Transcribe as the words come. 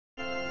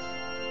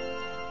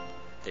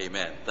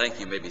Amen. Thank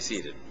you. You may be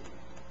seated.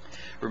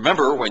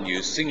 Remember, when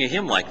you sing a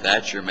hymn like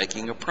that, you're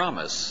making a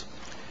promise.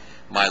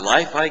 My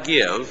life I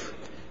give,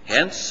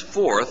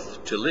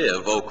 henceforth to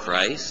live, O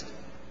Christ,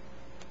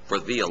 for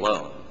thee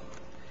alone.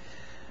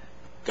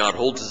 God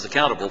holds us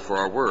accountable for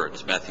our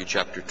words. Matthew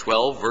chapter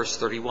 12, verse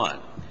 31.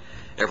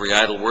 Every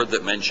idle word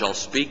that men shall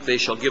speak, they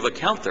shall give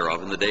account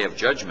thereof in the day of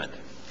judgment.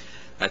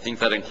 I think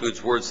that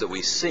includes words that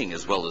we sing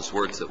as well as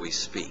words that we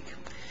speak.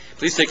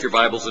 Please take your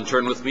Bibles and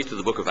turn with me to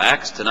the book of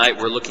Acts. Tonight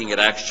we're looking at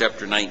Acts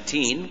chapter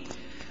 19.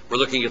 We're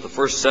looking at the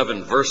first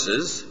 7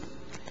 verses.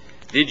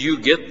 Did you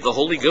get the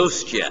Holy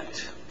Ghost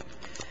yet?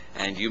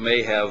 And you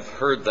may have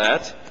heard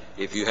that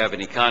if you have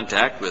any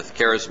contact with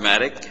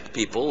charismatic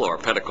people or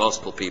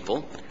Pentecostal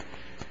people.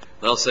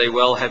 They'll say,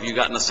 well, have you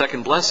gotten a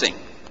second blessing?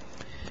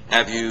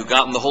 Have you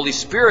gotten the Holy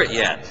Spirit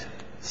yet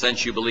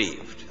since you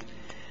believed?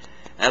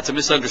 That's a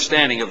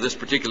misunderstanding of this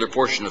particular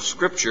portion of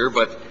Scripture,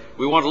 but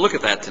we want to look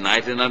at that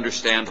tonight and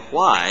understand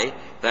why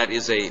that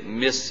is a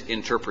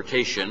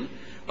misinterpretation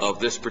of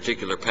this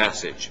particular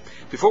passage.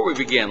 Before we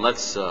begin,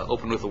 let's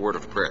open with a word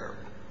of prayer.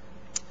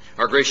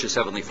 Our gracious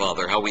Heavenly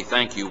Father, how we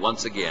thank you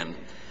once again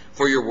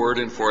for your word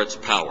and for its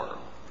power.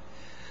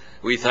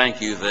 We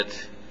thank you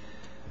that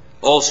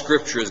all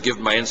Scripture is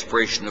given by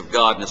inspiration of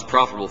God and is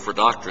profitable for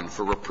doctrine,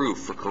 for reproof,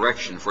 for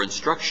correction, for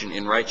instruction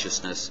in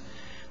righteousness,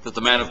 that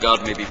the man of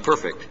God may be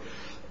perfect,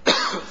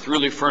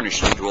 truly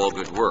furnished unto all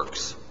good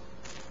works.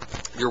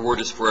 Your word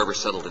is forever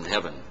settled in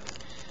heaven.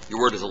 Your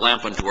word is a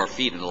lamp unto our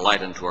feet and a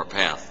light unto our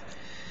path.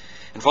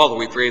 And Father,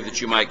 we pray that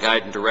you might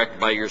guide and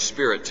direct by your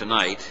Spirit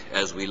tonight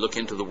as we look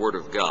into the word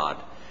of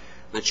God,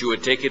 that you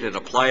would take it and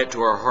apply it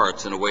to our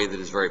hearts in a way that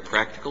is very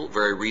practical,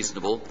 very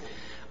reasonable,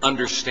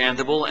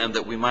 understandable, and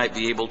that we might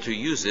be able to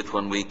use it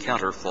when we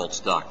counter false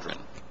doctrine.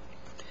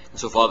 And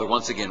so, Father,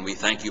 once again, we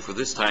thank you for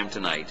this time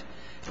tonight,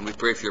 and we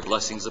pray for your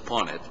blessings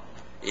upon it,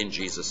 in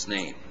Jesus'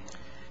 name.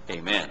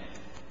 Amen.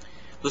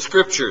 The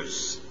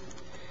Scriptures.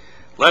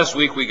 Last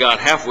week we got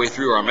halfway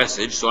through our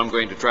message, so I'm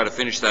going to try to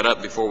finish that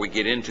up before we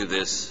get into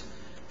this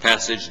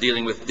passage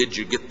dealing with did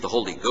you get the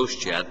Holy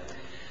Ghost yet?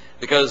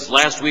 Because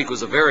last week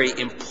was a very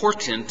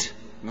important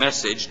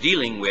message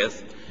dealing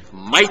with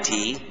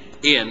mighty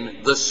in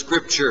the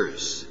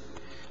Scriptures.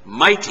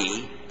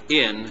 Mighty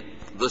in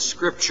the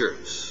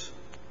Scriptures.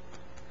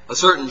 A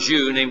certain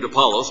Jew named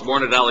Apollos,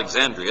 born at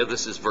Alexandria,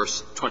 this is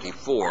verse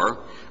 24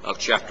 of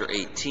chapter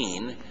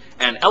 18,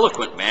 an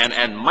eloquent man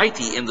and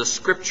mighty in the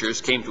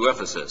Scriptures, came to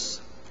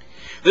Ephesus.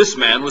 This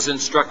man was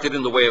instructed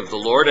in the way of the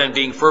Lord, and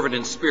being fervent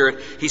in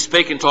spirit, he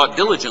spake and taught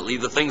diligently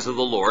the things of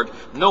the Lord,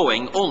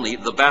 knowing only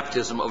the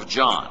baptism of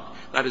John.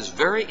 That is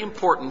very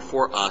important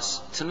for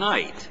us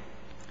tonight,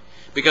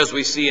 because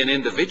we see an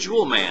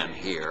individual man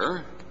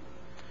here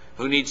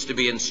who needs to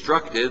be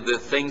instructed that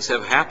things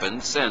have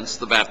happened since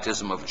the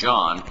baptism of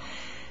John.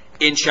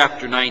 In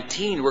chapter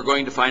 19, we're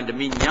going to find a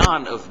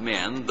minyan of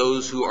men,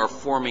 those who are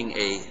forming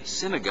a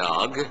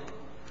synagogue,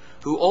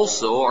 who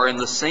also are in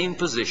the same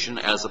position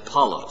as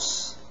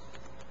Apollos.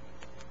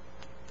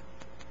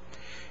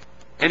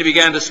 And he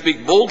began to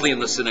speak boldly in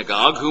the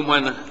synagogue, whom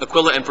when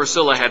Aquila and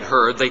Priscilla had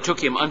heard, they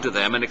took him unto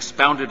them, and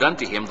expounded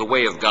unto him the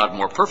way of God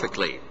more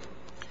perfectly.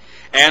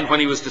 And when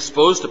he was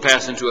disposed to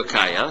pass into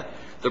Achaia,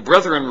 the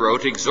brethren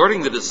wrote,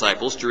 exhorting the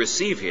disciples to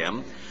receive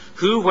him,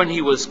 who, when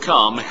he was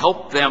come,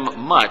 helped them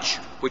much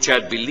which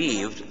had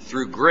believed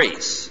through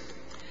grace.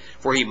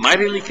 For he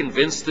mightily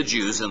convinced the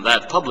Jews, and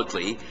that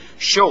publicly,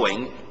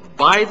 showing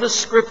by the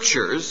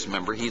Scriptures,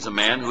 remember he's a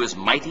man who is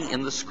mighty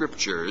in the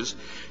Scriptures,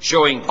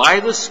 showing by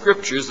the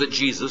Scriptures that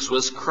Jesus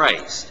was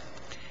Christ.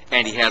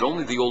 And he had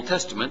only the Old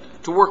Testament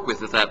to work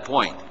with at that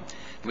point.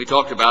 And we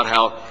talked about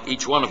how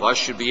each one of us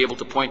should be able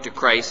to point to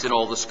Christ in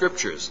all the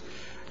Scriptures.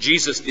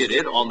 Jesus did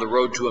it on the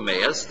road to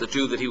Emmaus, the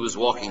two that he was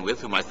walking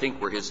with, whom I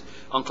think were his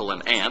uncle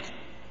and aunt.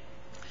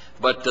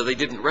 But they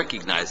didn't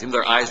recognize him.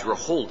 Their eyes were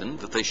holden,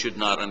 that they should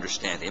not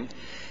understand him.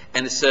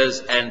 And it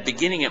says, and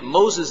beginning at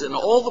Moses and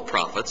all the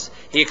prophets,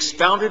 he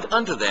expounded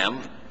unto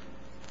them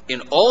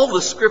in all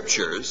the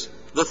Scriptures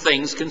the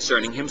things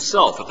concerning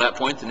himself. At that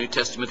point, the New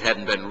Testament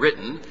hadn't been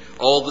written.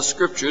 All the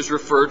Scriptures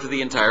referred to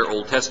the entire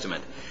Old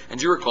Testament.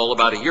 And you recall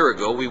about a year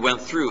ago, we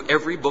went through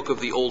every book of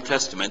the Old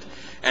Testament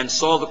and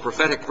saw the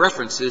prophetic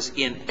references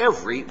in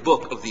every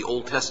book of the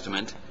Old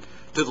Testament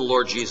to the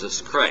Lord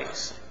Jesus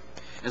Christ.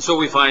 And so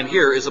we find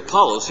here is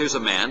Apollos. Here's a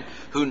man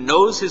who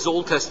knows his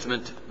Old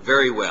Testament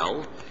very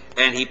well,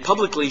 and he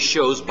publicly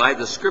shows by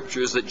the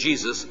Scriptures that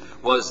Jesus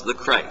was the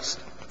Christ.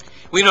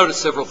 We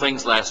noticed several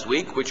things last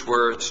week which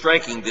were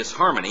striking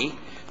disharmony.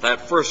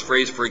 That first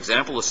phrase, for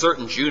example, a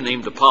certain Jew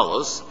named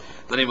Apollos.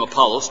 The name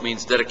Apollos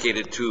means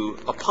dedicated to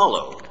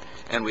Apollo.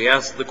 And we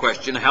asked the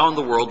question, how in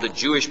the world did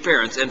Jewish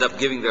parents end up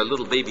giving their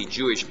little baby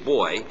Jewish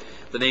boy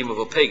the name of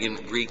a pagan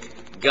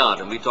Greek god?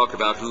 And we talked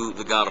about who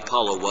the god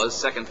Apollo was,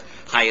 second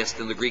highest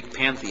in the Greek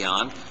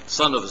pantheon,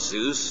 son of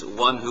Zeus,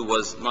 one who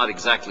was not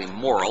exactly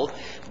moral.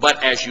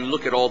 But as you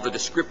look at all the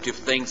descriptive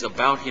things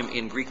about him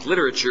in Greek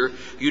literature,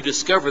 you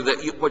discover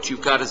that what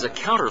you've got is a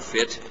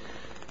counterfeit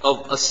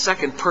of a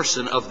second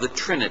person of the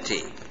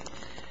Trinity.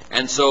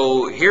 And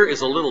so here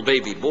is a little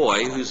baby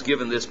boy who's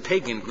given this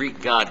pagan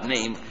Greek god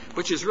name,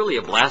 which is really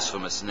a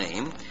blasphemous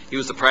name. He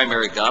was the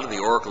primary god of the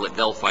oracle at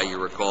Delphi, you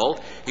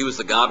recall. He was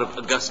the god of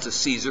Augustus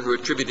Caesar, who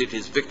attributed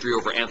his victory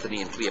over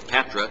Antony and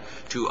Cleopatra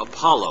to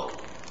Apollo.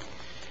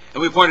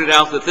 And we pointed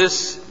out that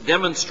this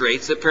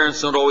demonstrates that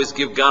parents don't always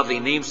give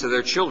godly names to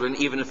their children,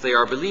 even if they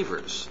are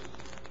believers.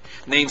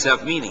 Names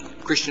have meaning.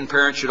 Christian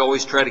parents should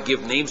always try to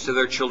give names to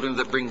their children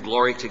that bring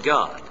glory to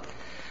God.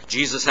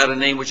 Jesus had a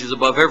name which is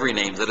above every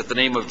name, that at the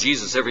name of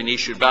Jesus every knee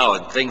should bow,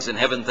 and things in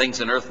heaven, things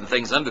in earth, and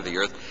things under the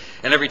earth,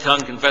 and every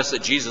tongue confess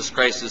that Jesus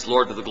Christ is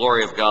Lord to the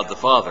glory of God the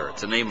Father.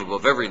 It's a name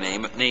above every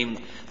name, a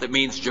name that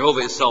means Jehovah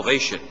is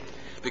salvation,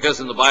 because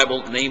in the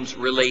Bible, names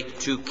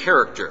relate to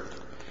character.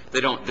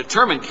 They don't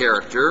determine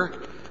character,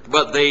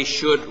 but they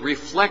should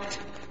reflect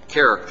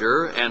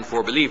character, and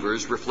for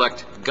believers,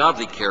 reflect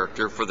godly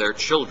character for their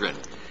children.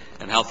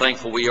 And how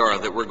thankful we are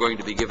that we're going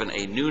to be given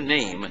a new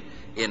name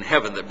in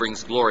heaven that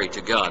brings glory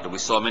to God. And we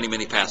saw many,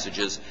 many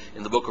passages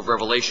in the book of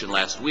Revelation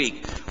last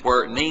week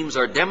where names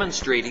are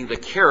demonstrating the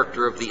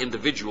character of the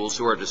individuals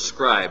who are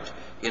described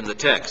in the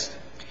text.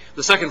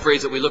 The second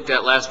phrase that we looked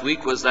at last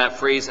week was that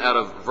phrase out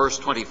of verse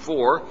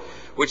 24,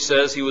 which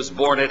says he was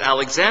born at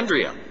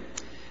Alexandria.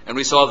 And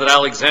we saw that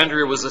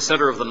Alexandria was the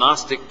center of the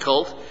Gnostic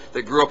cult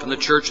that grew up in the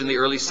church in the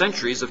early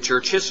centuries of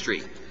church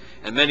history.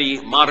 And many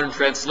modern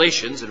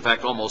translations, in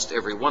fact almost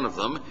every one of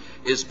them,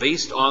 is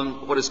based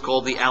on what is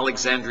called the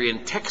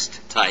Alexandrian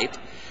text type,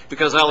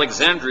 because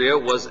Alexandria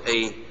was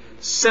a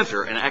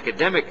center, an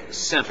academic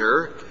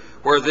center,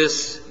 where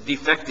this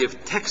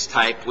defective text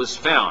type was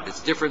found.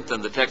 It's different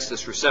than the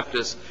Textus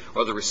Receptus,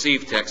 or the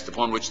received text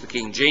upon which the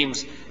King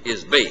James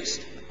is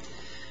based.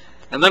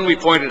 And then we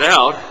pointed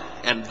out,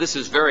 and this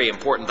is very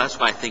important, that's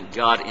why I think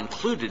God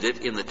included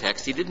it in the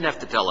text. He didn't have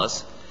to tell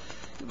us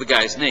the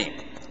guy's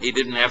name. He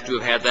didn't have to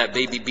have had that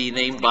baby be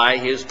named by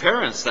his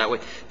parents that way.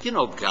 You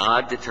know,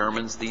 God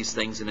determines these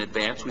things in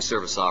advance. We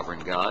serve a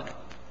sovereign God.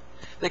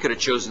 They could have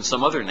chosen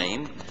some other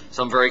name,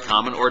 some very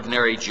common,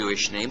 ordinary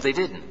Jewish name. They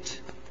didn't.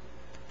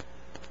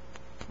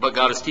 But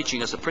God is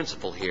teaching us a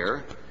principle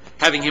here.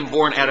 Having him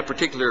born at a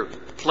particular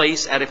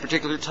place at a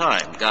particular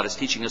time, God is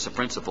teaching us a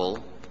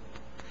principle.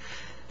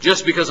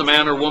 Just because a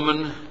man or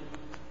woman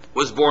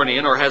was born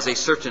in or has a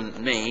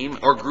certain name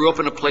or grew up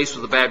in a place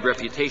with a bad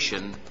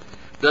reputation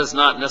does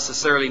not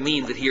necessarily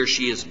mean that he or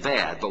she is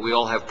bad, but we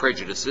all have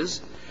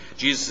prejudices.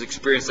 Jesus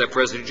experienced that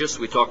prejudice.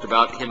 We talked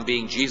about him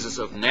being Jesus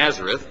of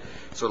Nazareth,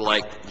 sort of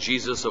like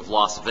Jesus of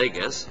Las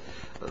Vegas.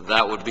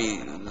 That would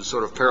be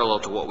sort of parallel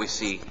to what we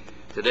see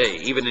today.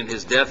 Even in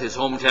his death, his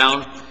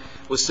hometown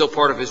was still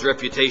part of his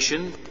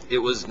reputation. It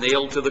was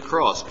nailed to the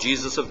cross.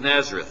 Jesus of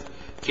Nazareth,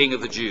 King of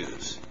the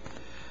Jews.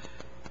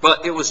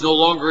 But it was no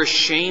longer a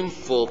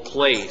shameful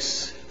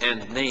place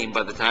and name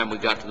by the time we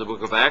got to the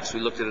book of Acts. We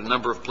looked at a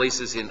number of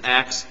places in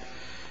Acts,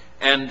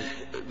 and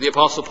the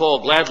Apostle Paul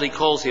gladly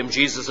calls him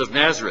Jesus of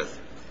Nazareth.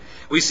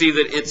 We see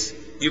that it's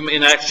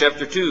in Acts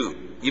chapter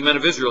 2, you men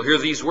of Israel, hear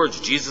these words,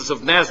 Jesus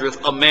of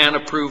Nazareth, a man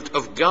approved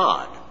of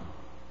God.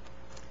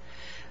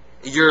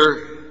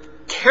 Your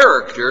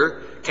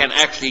character can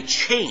actually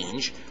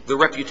change the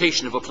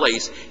reputation of a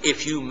place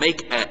if you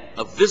make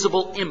a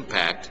visible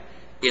impact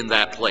in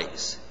that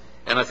place.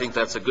 And I think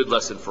that's a good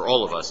lesson for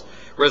all of us.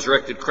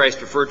 Resurrected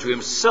Christ referred to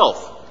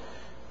himself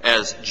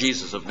as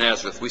Jesus of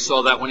Nazareth. We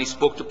saw that when he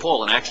spoke to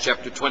Paul in Acts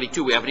chapter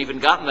 22. We haven't even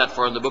gotten that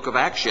far in the book of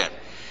Acts yet.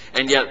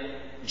 And yet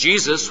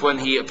Jesus, when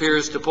he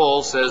appears to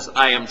Paul, says,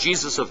 I am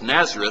Jesus of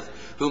Nazareth,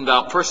 whom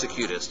thou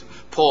persecutest.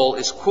 Paul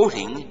is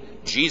quoting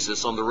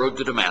Jesus on the road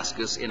to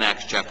Damascus in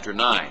Acts chapter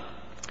 9.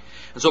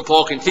 And so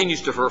Paul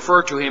continues to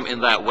refer to him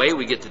in that way.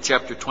 We get to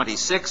chapter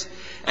 26,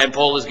 and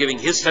Paul is giving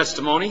his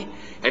testimony,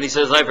 and he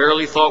says, I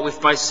verily thought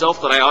with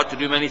myself that I ought to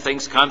do many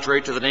things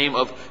contrary to the name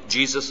of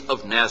Jesus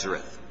of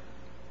Nazareth.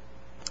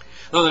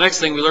 Now the next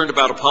thing we learned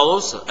about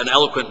Apollos, an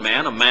eloquent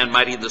man, a man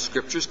mighty in the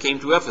Scriptures, came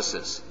to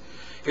Ephesus.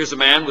 Here's a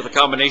man with a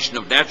combination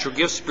of natural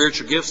gifts,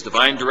 spiritual gifts,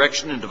 divine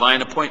direction, and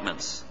divine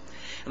appointments.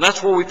 And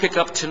that's where we pick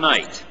up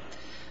tonight,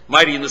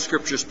 Mighty in the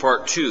Scriptures,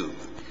 Part 2.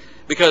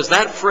 Because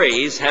that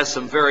phrase has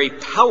some very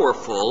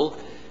powerful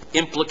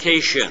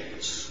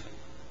implications.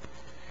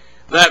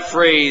 That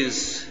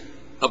phrase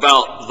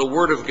about the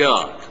Word of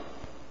God,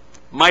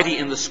 mighty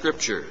in the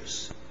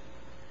Scriptures.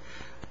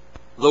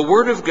 The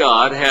Word of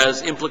God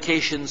has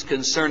implications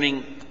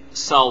concerning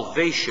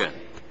salvation.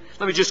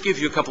 Let me just give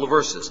you a couple of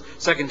verses.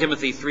 2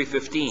 Timothy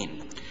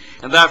 3:15.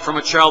 And that from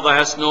a child thou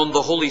hast known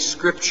the Holy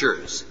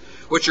Scriptures,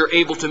 which are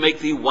able to make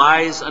thee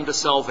wise unto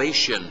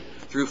salvation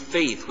through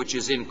faith which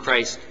is in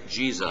Christ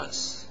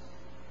Jesus.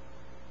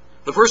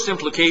 The first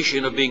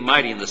implication of being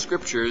mighty in the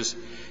Scriptures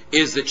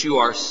is that you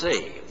are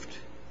saved.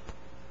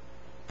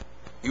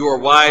 You are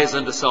wise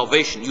unto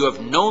salvation. You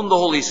have known the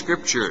Holy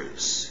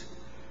Scriptures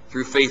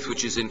through faith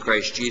which is in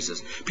Christ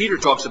Jesus. Peter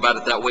talks about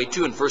it that way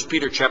too in 1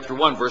 Peter chapter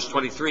 1, verse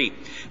 23.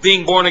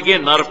 Being born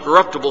again, not of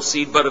corruptible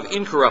seed, but of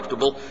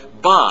incorruptible,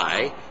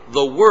 by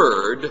the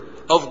Word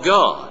of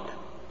God,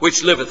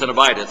 which liveth and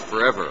abideth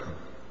forever.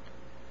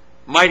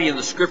 Mighty in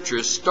the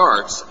Scriptures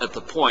starts at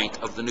the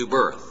point of the new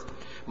birth.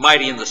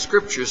 Mighty in the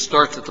Scriptures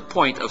starts at the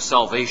point of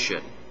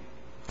salvation.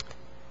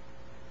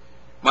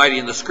 Mighty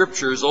in the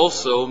Scriptures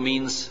also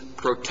means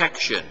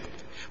protection.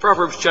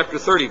 Proverbs chapter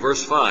 30,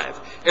 verse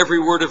 5. Every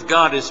word of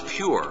God is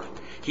pure.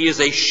 He is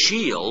a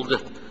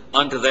shield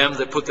unto them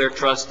that put their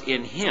trust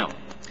in him.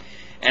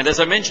 And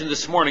as I mentioned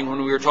this morning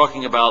when we were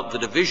talking about the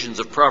divisions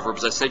of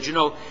Proverbs, I said, you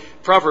know,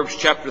 Proverbs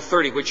chapter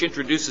 30, which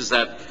introduces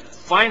that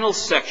final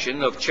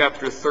section of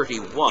chapter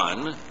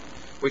 31,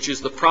 which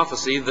is the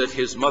prophecy that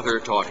his mother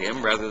taught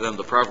him, rather than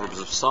the Proverbs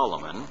of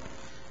Solomon,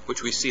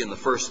 which we see in the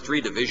first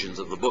three divisions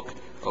of the book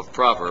of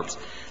Proverbs.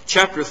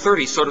 Chapter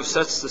 30 sort of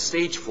sets the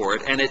stage for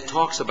it, and it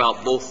talks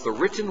about both the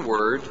written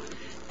word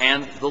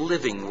and the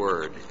living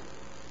word.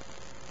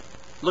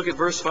 Look at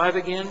verse 5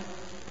 again.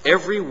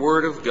 Every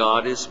word of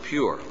God is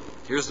pure.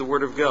 Here's the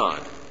word of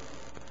God.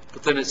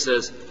 But then it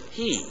says,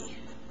 he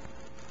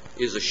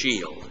is a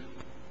shield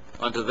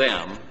unto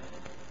them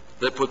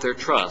that put their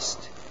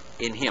trust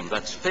in him.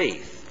 That's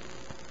faith.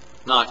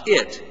 Not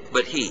it,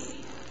 but he.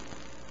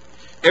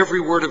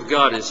 Every word of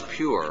God is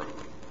pure.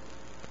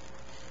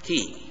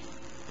 He.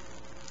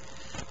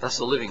 That's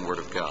the living word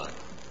of God.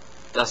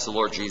 That's the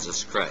Lord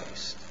Jesus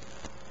Christ.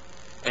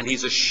 And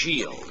he's a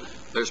shield.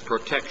 There's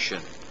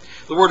protection.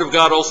 The word of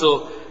God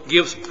also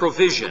gives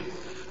provision.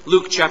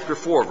 Luke chapter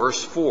 4,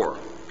 verse 4.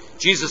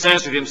 Jesus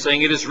answered him,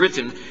 saying, it is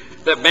written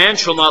that man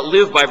shall not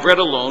live by bread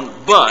alone,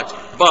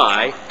 but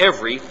by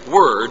every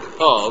word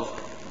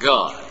of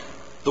God.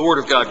 The word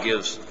of God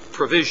gives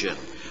provision.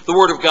 The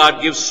word of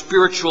God gives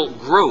spiritual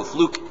growth.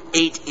 Luke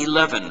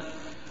 8:11.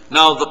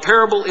 Now the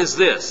parable is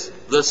this.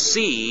 The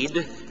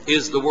seed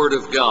is the word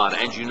of God.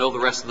 And you know the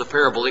rest of the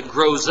parable. It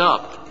grows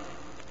up.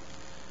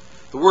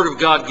 The word of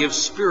God gives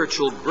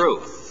spiritual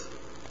growth.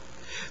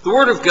 The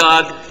word of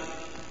God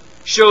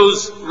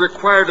shows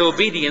required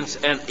obedience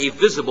and a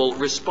visible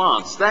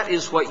response. That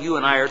is what you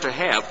and I are to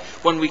have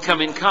when we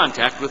come in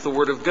contact with the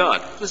word of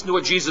God. Listen to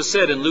what Jesus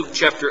said in Luke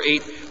chapter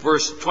 8,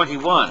 verse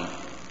 21.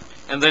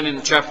 And then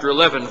in chapter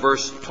 11,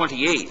 verse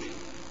 28.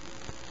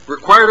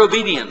 Required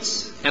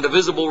obedience and a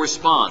visible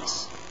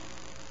response.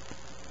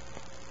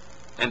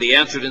 And he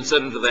answered and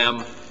said unto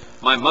them,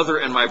 my mother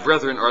and my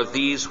brethren are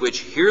these which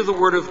hear the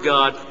word of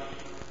God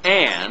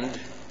and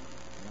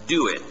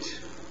do it.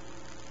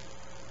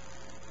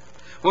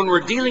 When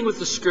we're dealing with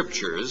the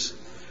Scriptures,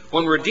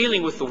 when we're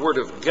dealing with the Word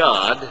of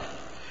God,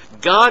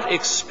 God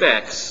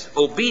expects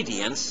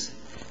obedience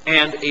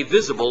and a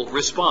visible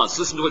response.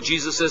 Listen to what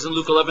Jesus says in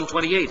Luke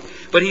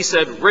 11:28. But he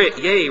said,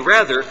 yea,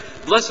 rather,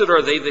 blessed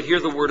are they that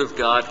hear the Word of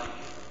God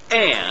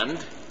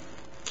and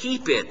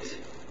keep it.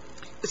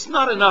 It's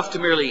not enough to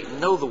merely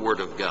know the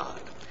Word of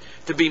God.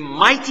 To be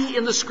mighty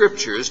in the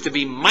Scriptures, to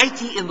be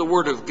mighty in the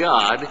Word of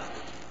God,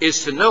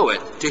 is to know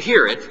it, to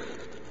hear it,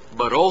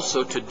 but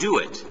also to do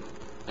it.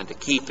 And to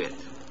keep it.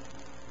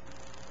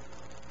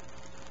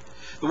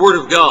 The Word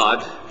of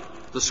God,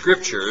 the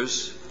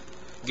Scriptures,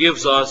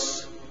 gives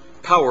us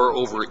power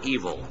over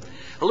evil.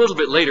 A little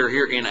bit later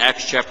here in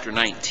Acts chapter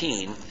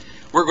 19,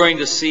 we're going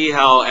to see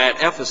how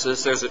at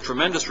Ephesus there's a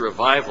tremendous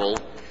revival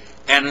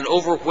and an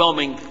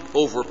overwhelming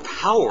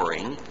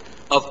overpowering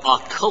of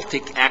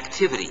occultic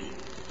activity,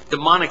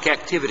 demonic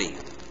activity,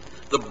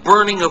 the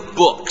burning of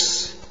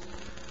books,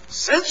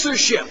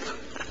 censorship,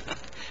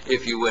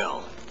 if you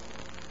will.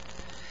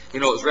 You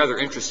know, it was rather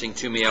interesting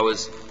to me. I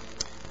was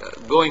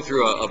going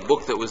through a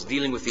book that was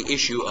dealing with the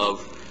issue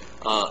of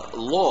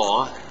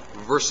law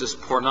versus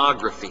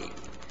pornography,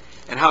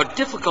 and how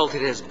difficult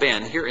it has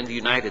been here in the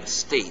United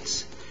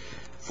States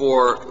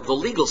for the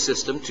legal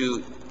system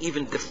to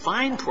even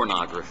define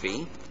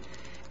pornography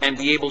and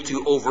be able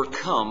to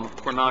overcome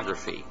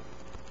pornography.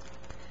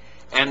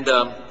 And,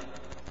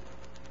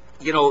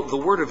 you know, the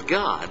Word of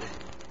God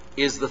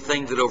is the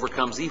thing that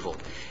overcomes evil.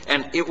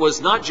 And it was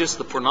not just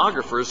the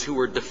pornographers who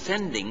were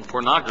defending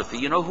pornography.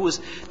 You know who was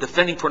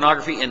defending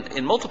pornography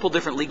in multiple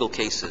different legal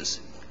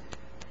cases?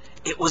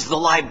 It was the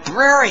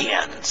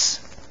librarians.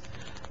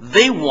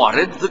 They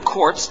wanted the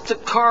courts to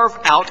carve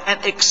out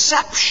an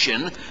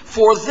exception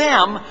for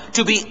them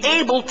to be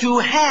able to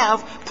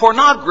have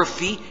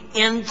pornography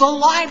in the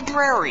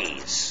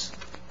libraries.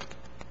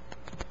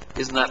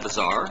 Isn't that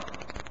bizarre?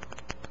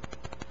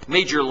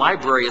 Major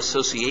library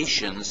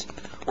associations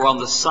were on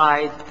the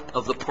side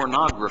of the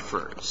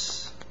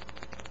pornographers.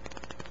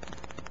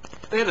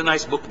 They had a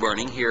nice book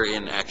burning here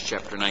in Acts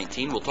chapter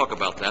 19. We'll talk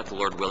about that, the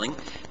Lord willing,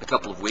 in a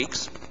couple of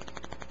weeks.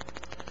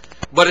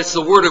 But it's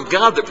the Word of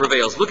God that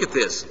prevails. Look at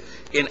this.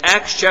 In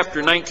Acts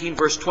chapter 19,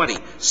 verse 20.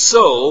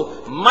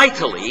 So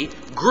mightily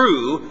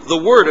grew the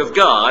Word of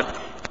God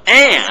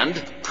and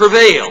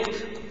prevailed.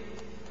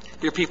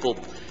 Dear people,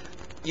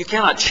 you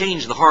cannot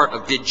change the heart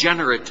of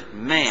degenerate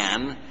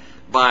man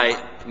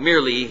by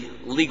merely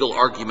legal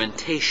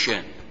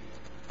argumentation.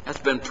 That's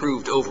been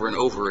proved over and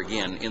over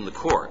again in the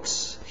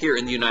courts here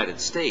in the United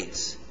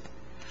States.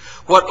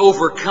 What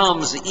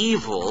overcomes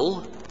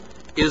evil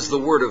is the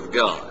Word of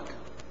God.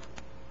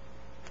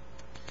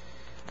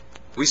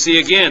 We see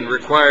again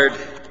required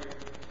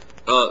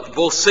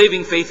both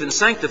saving faith and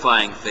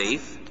sanctifying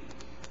faith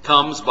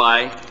comes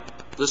by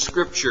the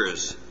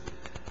Scriptures.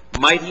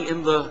 mighty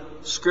in the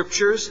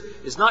Scriptures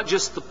is not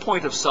just the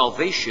point of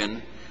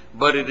salvation,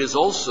 but it is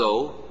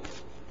also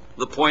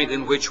the point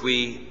in which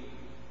we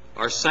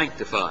are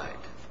sanctified.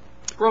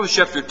 Romans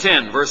chapter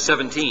 10, verse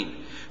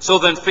 17. So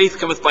then faith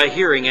cometh by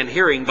hearing, and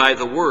hearing by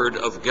the word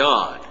of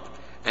God.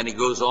 And he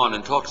goes on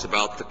and talks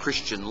about the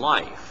Christian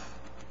life.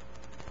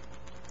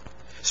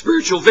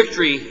 Spiritual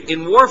victory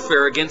in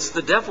warfare against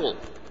the devil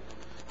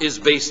is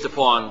based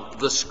upon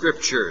the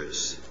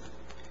Scriptures.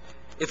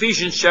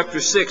 Ephesians chapter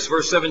 6,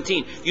 verse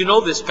 17. You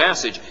know this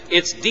passage.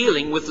 It's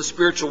dealing with the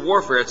spiritual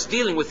warfare. It's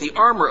dealing with the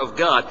armor of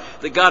God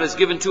that God has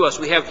given to us.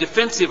 We have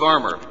defensive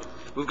armor.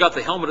 We've got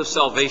the helmet of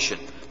salvation,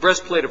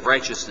 breastplate of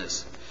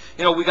righteousness.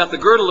 We got the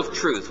girdle of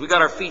truth. We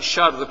got our feet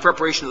shod with the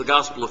preparation of the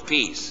gospel of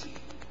peace.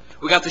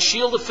 We got the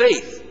shield of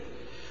faith.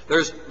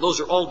 Those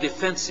are all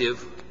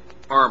defensive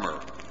armor.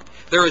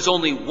 There is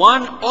only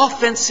one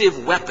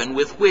offensive weapon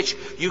with which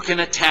you can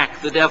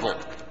attack the devil.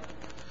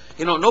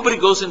 Nobody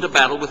goes into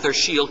battle with their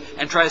shield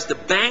and tries to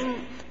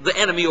bang the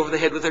enemy over the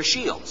head with their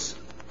shields.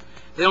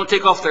 They don't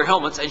take off their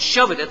helmets and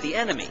shove it at the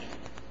enemy.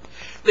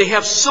 They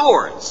have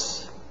swords.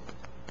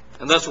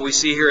 And that's what we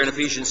see here in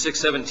Ephesians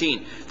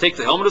 6:17. Take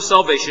the helmet of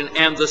salvation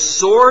and the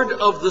sword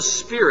of the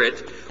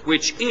Spirit,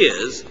 which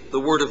is the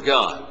Word of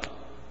God.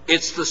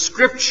 It's the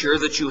Scripture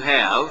that you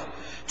have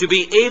to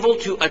be able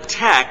to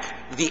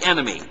attack the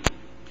enemy.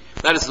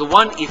 That is the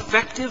one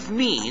effective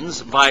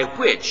means by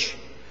which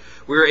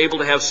we are able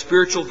to have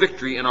spiritual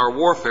victory in our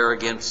warfare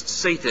against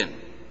Satan.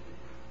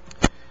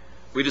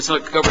 We just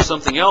cover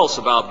something else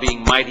about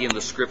being mighty in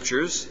the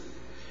Scriptures.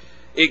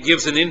 It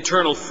gives an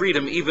internal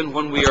freedom even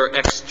when we are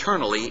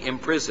externally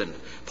imprisoned.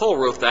 Paul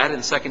wrote that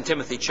in 2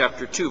 Timothy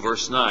chapter 2,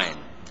 verse 9.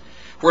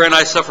 Wherein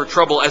I suffer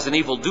trouble as an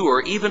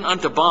evildoer, even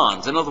unto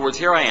bonds. In other words,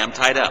 here I am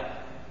tied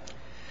up.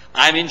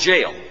 I'm in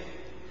jail.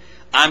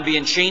 I'm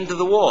being chained to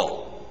the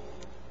wall.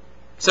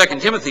 2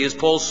 Timothy is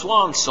Paul's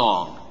swan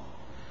song.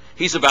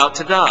 He's about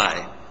to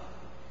die.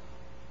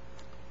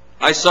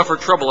 I suffer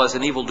trouble as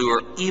an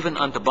evildoer, even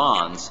unto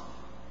bonds.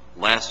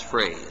 Last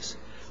phrase.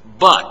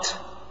 But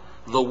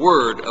the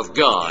word of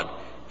God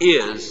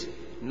is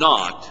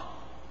not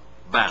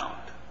bound.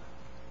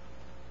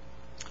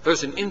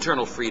 There's an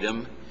internal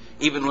freedom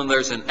even when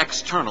there's an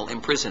external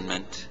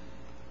imprisonment.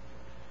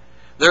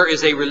 There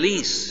is a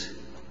release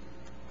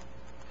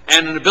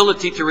and an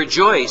ability to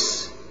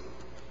rejoice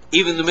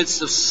even in the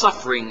midst of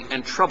suffering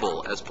and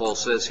trouble, as Paul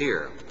says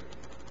here.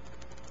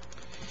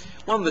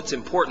 One that's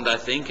important, I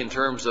think, in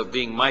terms of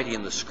being mighty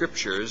in the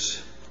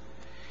Scriptures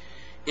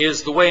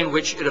is the way in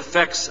which it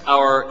affects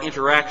our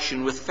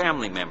interaction with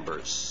family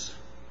members.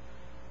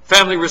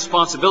 Family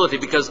responsibility,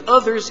 because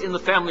others in the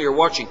family are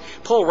watching.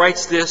 Paul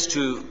writes this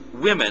to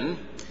women,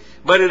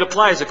 but it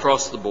applies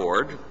across the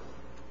board.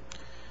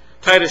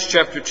 Titus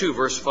chapter 2,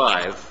 verse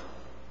 5.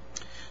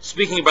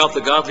 Speaking about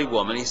the godly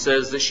woman, he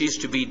says that she's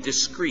to be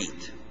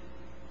discreet,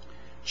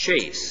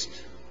 chaste.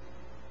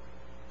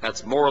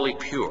 That's morally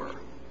pure.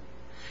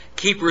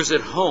 Keepers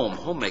at home,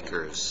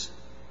 homemakers.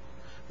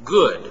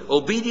 Good,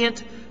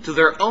 obedient to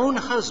their own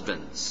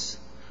husbands.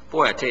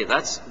 Boy, I tell you,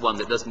 that's one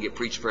that doesn't get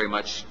preached very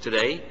much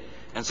today.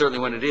 And certainly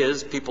when it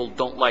is, people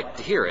don't like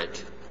to hear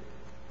it.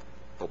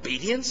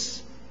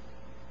 Obedience?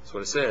 That's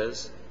what it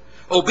says.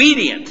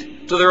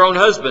 Obedient to their own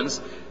husbands.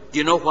 Do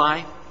you know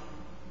why?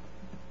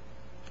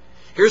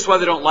 Here's why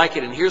they don't like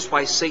it, and here's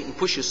why Satan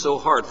pushes so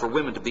hard for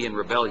women to be in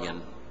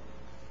rebellion.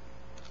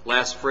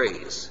 Last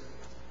phrase.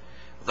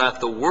 That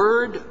the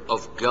word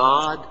of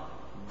God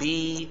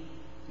be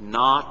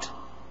not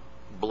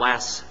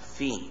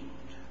blasphemed.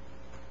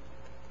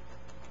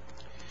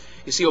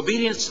 You see,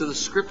 obedience to the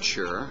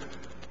Scripture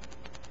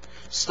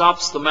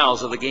stops the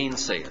mouths of the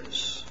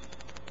gainsayers.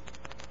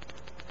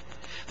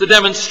 The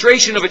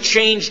demonstration of a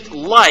changed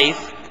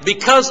life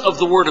because of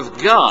the Word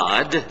of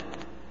God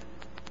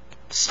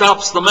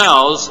stops the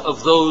mouths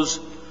of those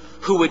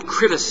who would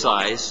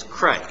criticize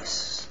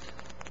Christ.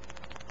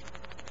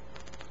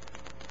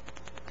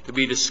 To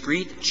be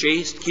discreet,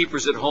 chaste,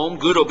 keepers at home,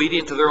 good,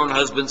 obedient to their own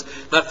husbands,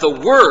 that the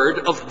word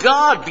of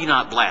God be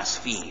not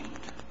blasphemed.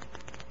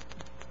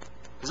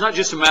 It's not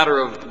just a matter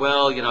of,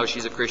 well,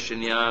 she's a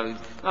Christian,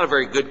 not a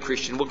very good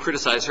Christian, we'll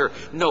criticize her.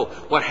 No,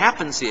 what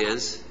happens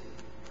is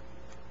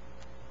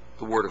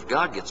the word of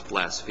God gets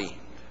blasphemed.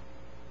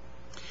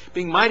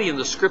 Being mighty in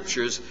the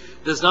Scriptures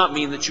does not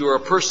mean that you are a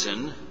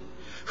person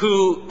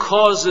who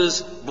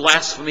causes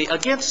blasphemy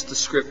against the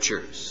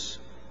Scriptures.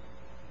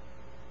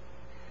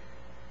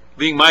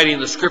 Being mighty in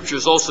the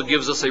Scriptures also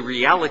gives us a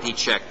reality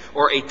check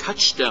or a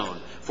touchstone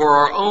for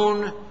our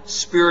own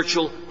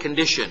spiritual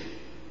condition.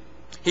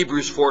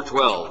 Hebrews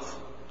 4:12.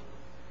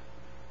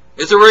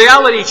 It's a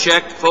reality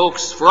check,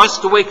 folks, for us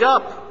to wake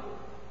up.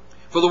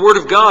 For the Word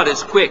of God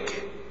is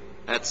quick.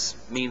 That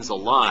means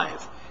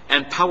alive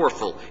and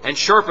powerful and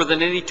sharper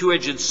than any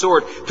two-edged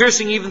sword,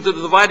 piercing even to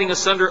the dividing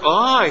asunder.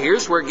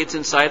 Here's where it gets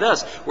inside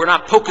us. We're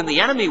not poking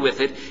the enemy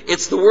with it.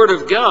 It's the Word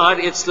of God.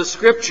 It's the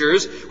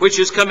Scriptures which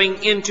is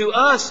coming into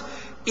us,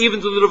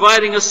 even to the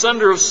dividing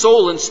asunder of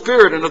soul and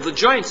spirit and of the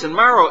joints and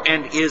marrow,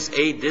 and is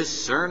a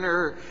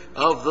discerner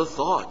of the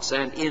thoughts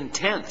and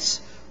intents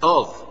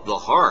of the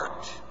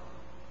heart.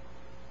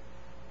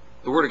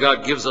 The Word of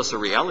God gives us a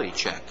reality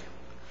check.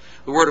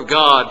 The Word of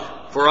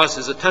God for us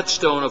is a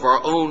touchstone of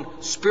our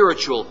own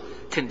spiritual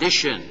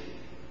condition.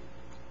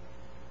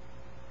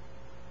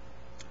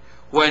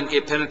 When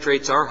it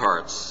penetrates our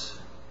hearts,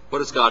 what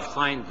does God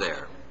find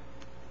there?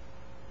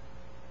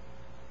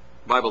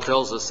 The Bible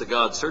tells us that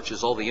God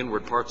searches all the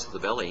inward parts of the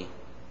belly.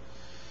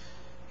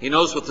 He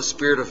knows what the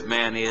spirit of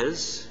man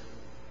is.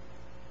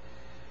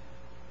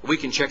 We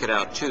can check it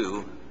out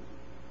too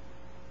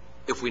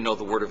if we know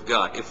the Word of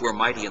God, if we're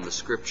mighty in the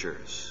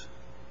Scriptures.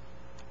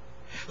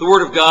 The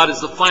Word of God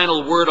is the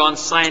final word on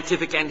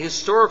scientific and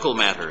historical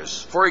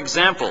matters. For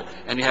example,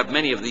 and you have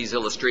many of these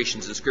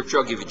illustrations in Scripture,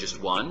 I'll give you just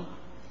one.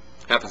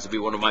 Happens to be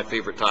one of my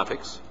favorite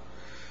topics.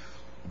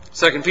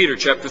 2 Peter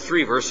chapter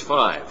 3, verse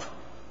 5.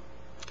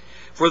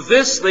 For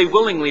this they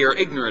willingly are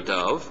ignorant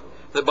of,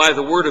 that by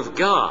the word of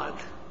God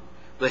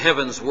the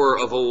heavens were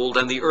of old,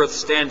 and the earth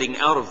standing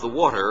out of the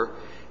water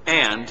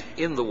and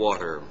in the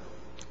water.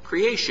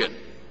 Creation.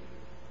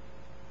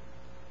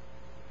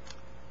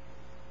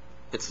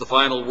 It's the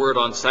final word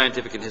on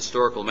scientific and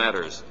historical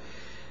matters.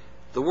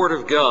 The Word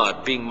of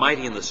God, being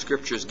mighty in the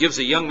Scriptures, gives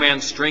a young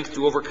man strength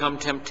to overcome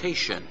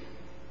temptation.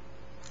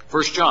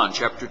 1 John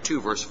chapter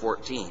 2, verse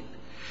 14.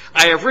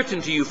 I have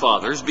written to you,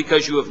 fathers,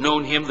 because you have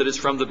known him that is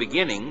from the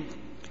beginning.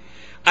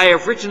 I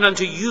have written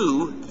unto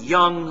you,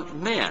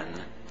 young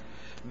men,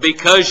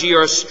 because ye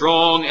are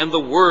strong, and the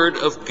word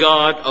of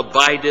God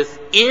abideth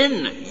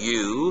in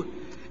you,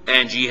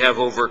 and ye have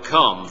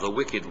overcome the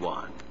wicked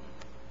one.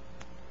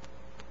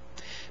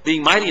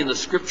 Being mighty in the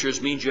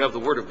Scriptures means you have the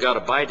Word of God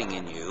abiding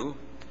in you,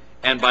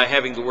 and by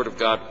having the Word of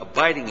God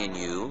abiding in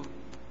you,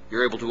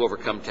 you're able to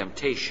overcome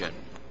temptation.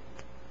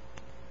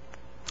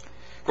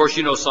 Of course,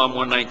 you know Psalm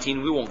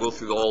 119. We won't go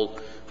through the whole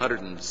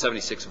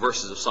 176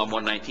 verses of Psalm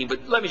 119,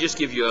 but let me just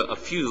give you a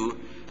few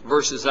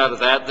verses out of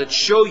that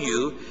show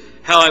you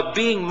how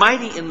being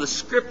mighty in the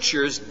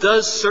Scriptures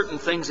does certain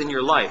things in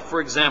your life.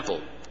 For example,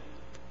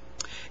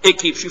 it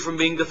keeps you from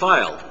being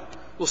defiled.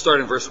 We'll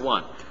start in verse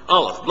 1.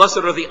 Aleph, blessed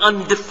are the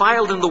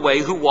undefiled in the way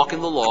who walk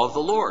in the law of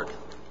the Lord.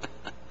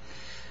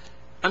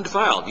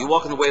 Undefiled. You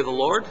walk in the way of the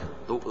Lord,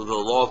 the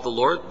law of the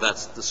Lord,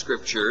 that's the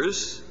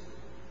Scriptures.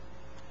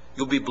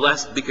 You'll be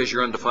blessed because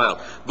you're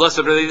undefiled. Blessed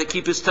are they that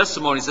keep his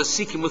testimonies, that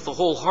seek him with the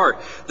whole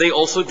heart. They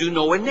also do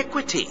no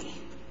iniquity.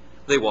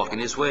 They walk in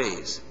his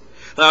ways.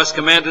 Thou hast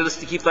commanded us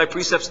to keep thy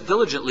precepts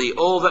diligently.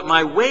 Oh, that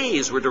my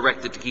ways were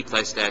directed to keep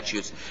thy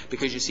statutes.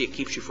 Because you see, it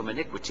keeps you from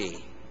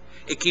iniquity.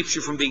 It keeps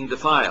you from being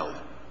defiled.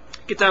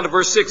 Get down to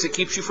verse 6. It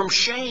keeps you from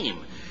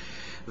shame.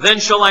 Then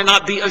shall I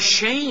not be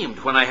ashamed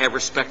when I have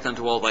respect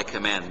unto all thy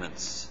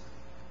commandments.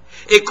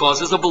 It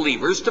causes the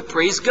believers to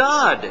praise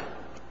God.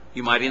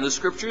 You mighty in the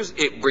Scriptures,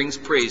 it brings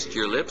praise to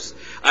your lips.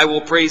 I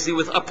will praise thee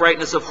with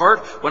uprightness of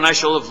heart when I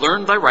shall have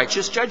learned thy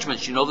righteous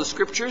judgments. You know the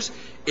Scriptures?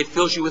 It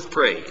fills you with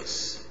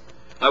praise.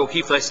 I will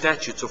keep thy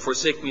statutes, so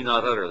forsake me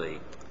not utterly.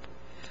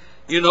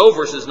 You know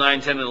verses 9,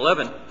 10, and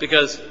 11,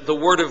 because the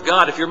Word of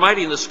God, if you're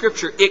mighty in the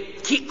Scripture,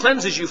 it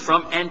cleanses you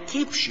from and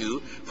keeps you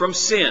from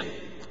sin.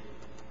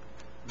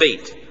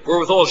 Bait,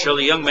 wherewithal shall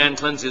a young man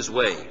cleanse his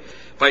way?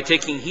 By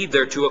taking heed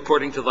thereto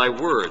according to thy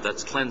word,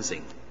 that's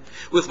cleansing.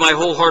 With my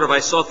whole heart have I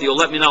sought thee, O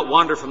let me not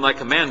wander from thy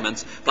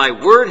commandments. Thy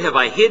word have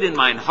I hid in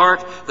mine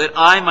heart, that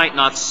I might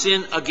not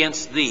sin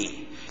against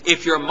thee.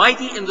 If you're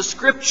mighty in the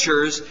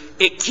Scriptures,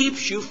 it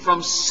keeps you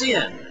from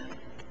sin.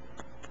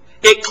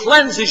 It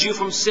cleanses you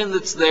from sin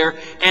that's there,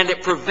 and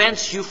it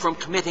prevents you from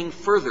committing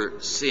further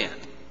sin.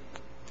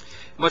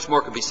 Much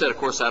more can be said, of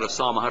course, out of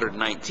Psalm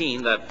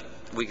 119. That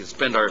we could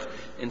spend our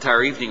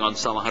entire evening on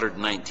Psalm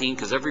 119,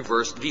 because every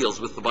verse deals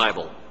with the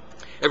Bible.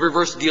 Every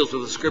verse deals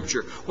with the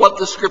Scripture. What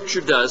the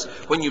Scripture does,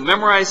 when you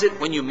memorize it,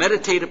 when you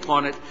meditate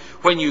upon it,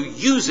 when you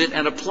use it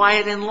and apply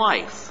it in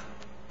life.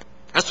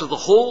 That's what the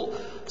whole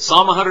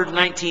Psalm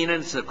 119,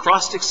 and it's an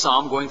acrostic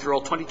psalm going through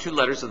all 22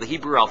 letters of the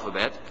Hebrew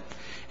alphabet.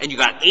 And you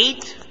got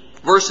 8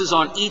 verses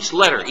on each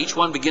letter. Each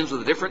one begins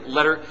with a different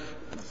letter.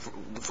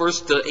 The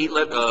first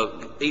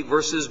 8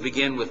 verses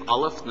begin with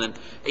Aleph, and then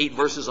 8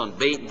 verses on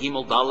Beit,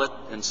 Gimel, Dalet,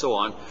 and so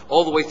on,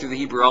 all the way through the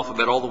Hebrew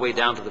alphabet, all the way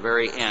down to the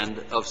very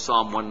end of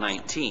Psalm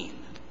 119.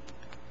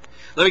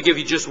 Let me give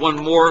you just one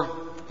more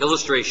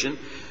illustration.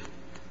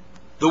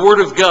 The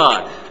Word of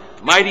God,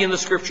 mighty in the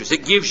Scriptures.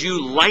 It gives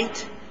you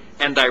light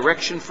and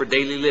direction for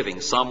daily living.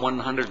 Psalm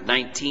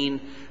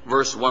 119,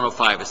 verse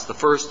 105. It's the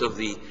first of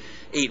the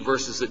 8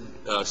 verses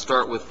that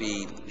start with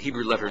the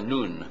Hebrew letter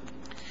Nun.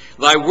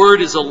 Thy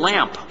word is a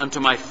lamp unto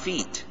my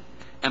feet,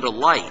 and a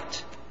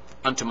light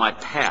unto my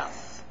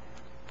path.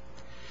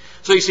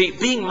 So you see,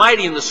 being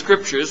mighty in the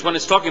Scriptures, when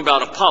it's talking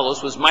about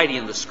Apollos was mighty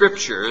in the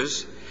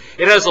Scriptures,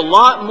 it has a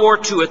lot more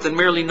to it than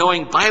merely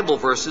knowing Bible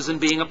verses and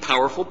being a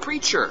powerful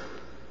preacher.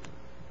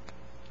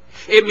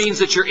 It means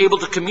that you're able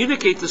to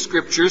communicate the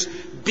Scriptures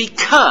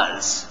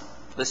because,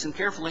 listen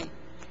carefully,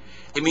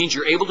 it means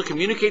you're able to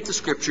communicate the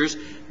Scriptures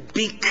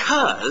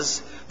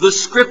because the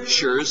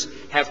Scriptures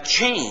have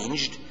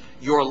changed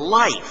your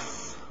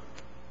life.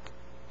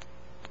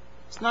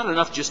 It's not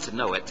enough just to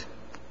know it.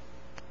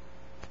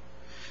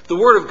 The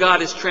Word of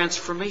God is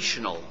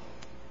transformational.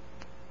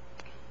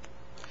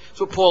 That's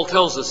what Paul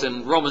tells us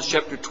in Romans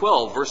chapter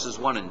 12, verses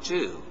 1 and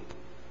 2.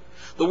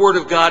 The Word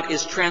of God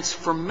is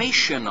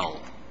transformational.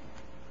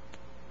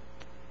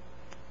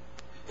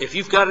 If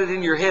you've got it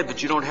in your head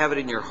but you don't have it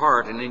in your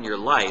heart and in your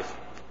life,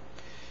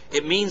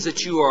 it means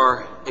that you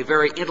are a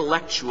very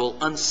intellectual,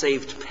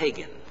 unsaved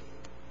pagan.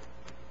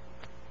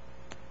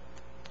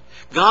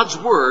 God's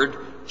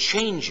Word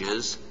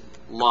changes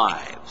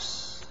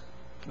lives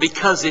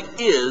because it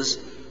is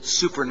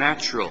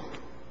supernatural.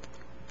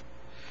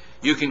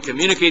 You can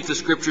communicate the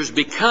Scriptures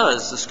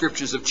because the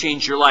Scriptures have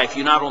changed your life.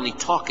 You not only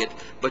talk it,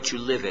 but you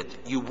live it.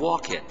 You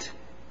walk it.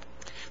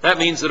 That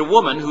means that a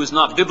woman who is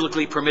not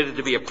biblically permitted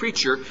to be a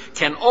preacher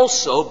can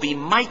also be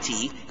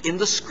mighty in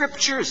the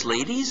Scriptures,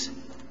 ladies.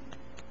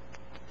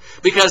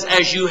 Because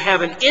as you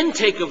have an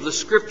intake of the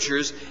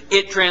Scriptures,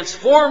 it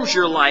transforms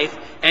your life,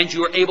 and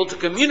you are able to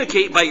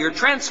communicate by your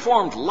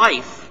transformed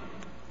life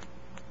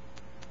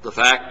the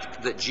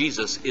fact that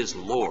Jesus is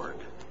Lord.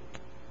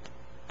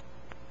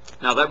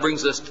 Now that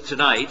brings us to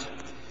tonight,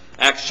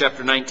 Acts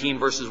chapter 19,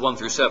 verses 1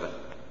 through 7.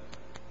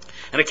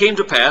 And it came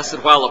to pass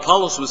that while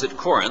Apollos was at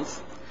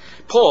Corinth,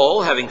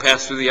 Paul, having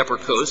passed through the upper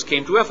coast,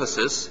 came to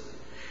Ephesus,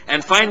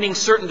 and finding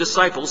certain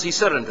disciples, he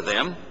said unto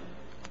them,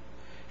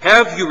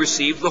 Have you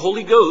received the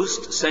Holy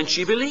Ghost since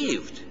ye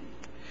believed?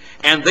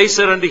 And they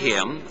said unto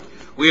him,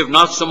 We have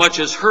not so much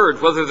as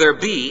heard whether there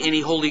be any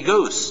Holy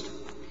Ghost.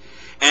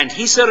 And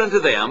he said unto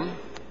them,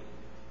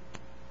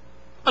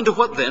 Unto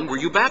what then were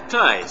you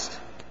baptized?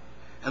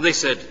 And they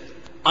said,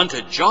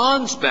 Unto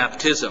John's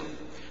baptism.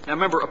 Now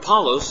remember,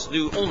 Apollos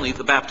knew only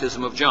the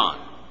baptism of John,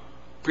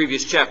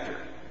 previous chapter.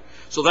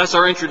 So that's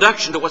our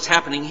introduction to what's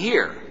happening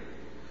here.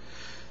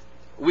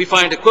 We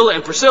find Aquila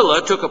and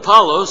Priscilla took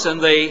Apollos and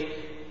they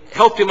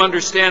helped him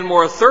understand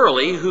more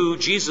thoroughly who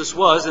Jesus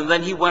was, and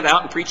then he went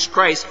out and preached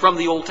Christ from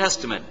the Old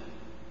Testament.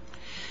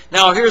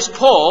 Now here's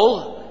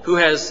Paul, who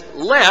has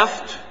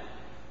left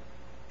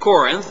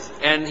Corinth,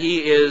 and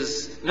he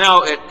is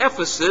now at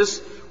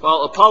Ephesus,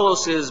 while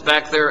Apollos is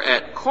back there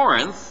at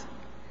Corinth.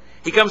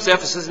 He comes to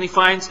Ephesus and he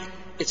finds,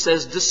 it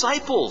says,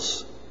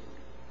 disciples.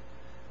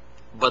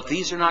 But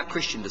these are not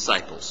Christian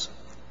disciples.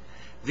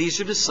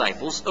 These are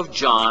disciples of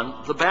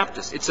John the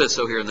Baptist. It says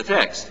so here in the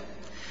text.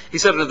 He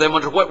said unto them,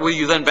 Unto what were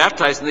you then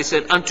baptized? And they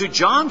said, Unto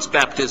John's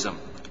baptism.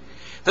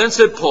 Then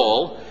said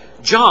Paul,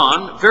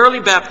 John verily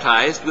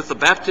baptized with the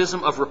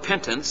baptism of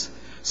repentance,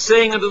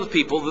 saying unto the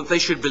people that they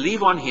should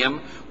believe on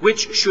him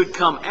which should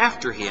come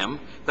after him,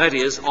 that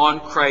is, on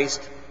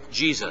Christ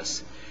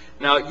Jesus.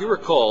 Now, you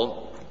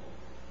recall,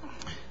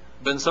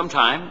 been some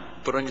time,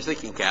 put on your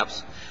thinking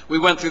caps, we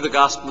went through the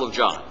Gospel of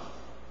John.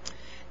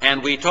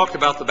 And we talked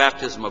about the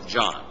baptism of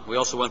John. We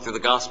also went through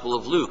the Gospel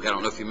of Luke. I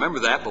don't know if you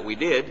remember that, but we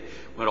did.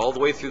 Went all the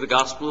way through the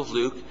Gospel of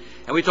Luke.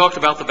 And we talked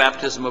about the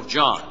baptism of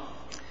John.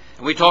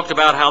 And we talked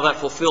about how that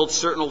fulfilled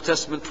certain Old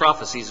Testament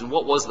prophecies and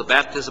what was the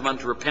baptism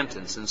unto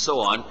repentance and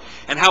so on,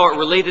 and how it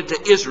related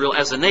to Israel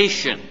as a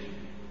nation.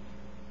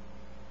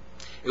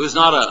 It was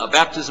not a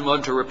baptism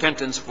unto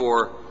repentance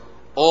for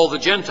all the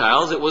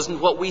Gentiles. It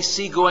wasn't what we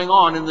see going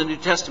on in the New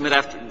Testament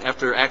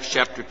after Acts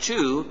chapter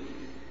 2.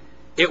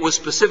 It was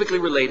specifically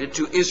related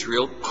to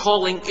Israel,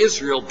 calling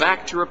Israel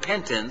back to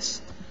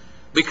repentance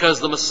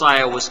because the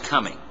Messiah was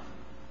coming.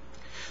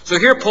 So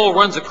here Paul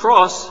runs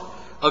across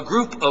a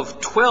group of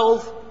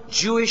 12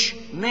 Jewish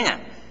men.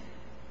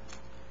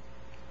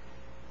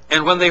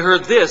 And when they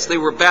heard this, they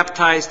were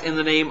baptized in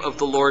the name of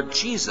the Lord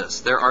Jesus.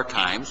 There are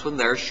times when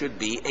there should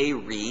be a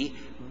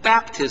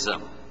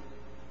re-baptism.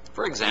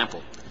 For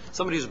example,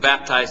 somebody who's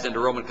baptized into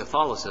Roman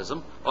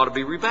Catholicism ought to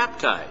be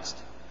rebaptized.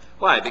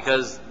 Why?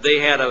 Because they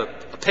had a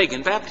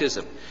pagan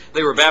baptism.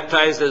 They were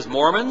baptized as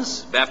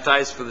Mormons,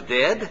 baptized for the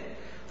dead.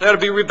 They ought to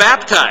be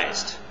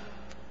rebaptized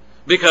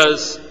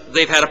because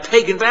they've had a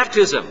pagan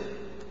baptism.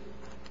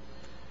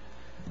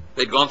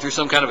 They'd gone through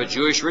some kind of a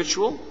Jewish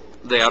ritual.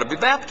 They ought to be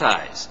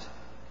baptized.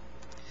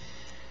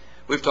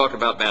 We've talked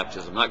about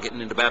baptism. I'm not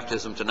getting into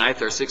baptism tonight.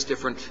 There are 6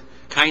 different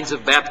kinds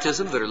of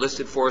baptism that are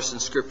listed for us in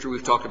Scripture.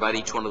 We've talked about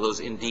each one of those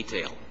in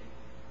detail.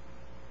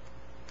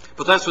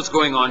 But that's what's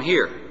going on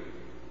here.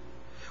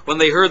 When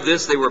they heard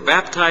this, they were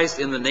baptized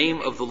in the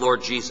name of the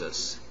Lord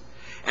Jesus.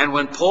 And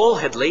when Paul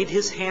had laid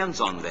his hands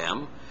on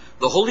them,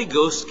 the Holy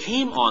Ghost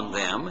came on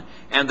them,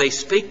 and they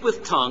spake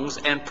with tongues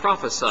and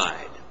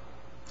prophesied.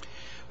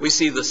 We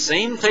see the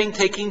same thing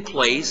taking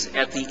place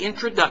at the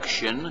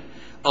introduction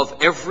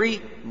of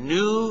every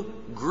new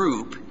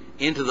group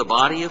into the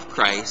body of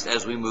Christ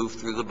as we move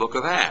through the book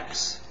of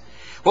Acts.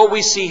 What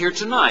we see here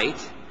tonight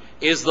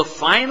is the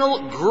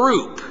final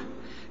group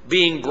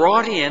being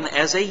brought in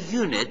as a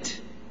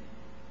unit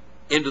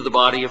into the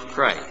body of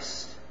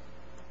Christ.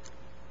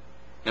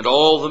 And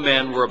all the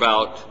men were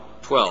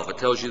about 12. It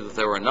tells you that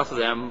there were enough of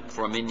them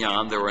for a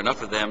minyan. There were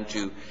enough of them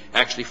to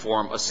actually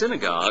form a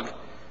synagogue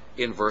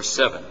in verse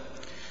 7.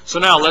 So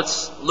now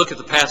let's look at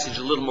the passage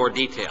in a little more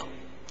detail.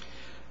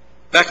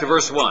 Back to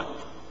verse 1.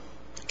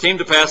 It came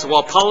to pass that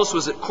while Apollos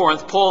was at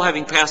Corinth, Paul,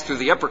 having passed through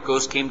the upper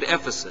coast, came to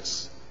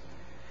Ephesus.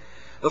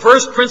 The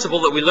first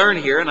principle that we learn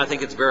here, and I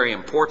think it's very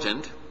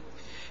important,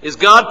 is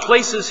God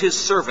places his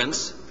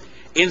servants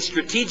in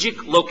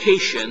strategic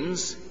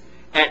locations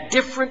at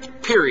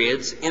different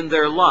periods in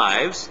their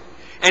lives,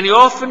 and he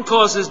often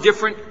causes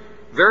different,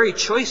 very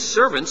choice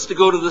servants to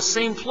go to the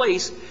same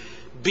place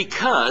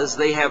because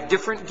they have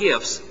different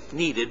gifts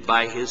needed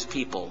by his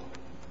people.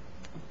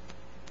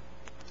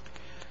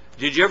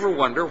 Did you ever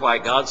wonder why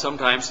God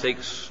sometimes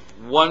takes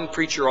one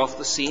preacher off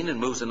the scene and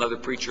moves another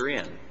preacher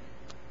in?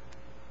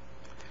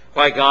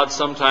 Why God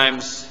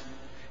sometimes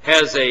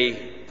has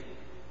a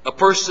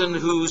person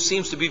who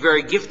seems to be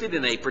very gifted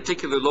in a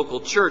particular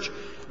local church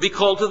be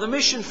called to the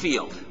mission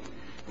field.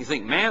 You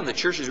think, man, the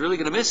church is really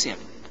going to miss him.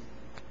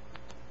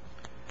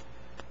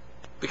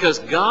 Because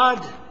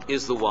God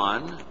is the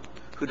one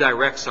who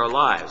directs our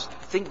lives.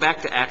 Think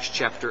back to Acts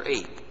chapter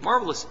 8.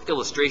 Marvelous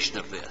illustration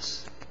of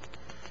this.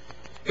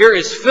 Here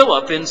is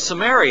Philip in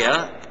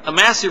Samaria. A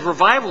massive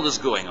revival is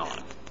going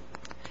on.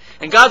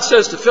 And God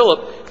says to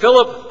Philip,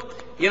 Philip,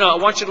 I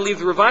want you to leave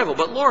the revival.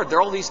 But Lord, there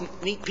are all these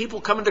neat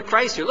people coming to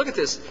Christ here. Look at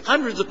this.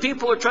 Hundreds of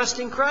people are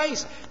trusting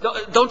Christ.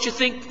 Don't you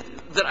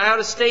think that I ought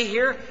to stay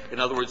here? In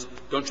other words,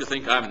 don't you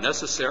think I'm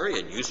necessary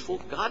and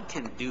useful? God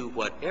can do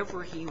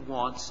whatever he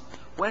wants,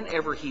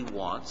 whenever he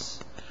wants,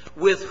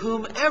 with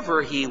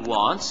whomever he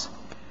wants,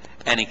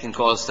 and he can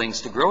cause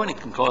things to grow and he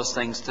can cause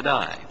things to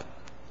die.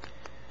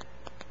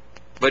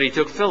 But he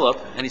took Philip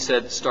and he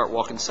said, start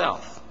walking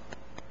south.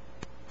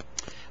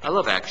 I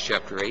love Acts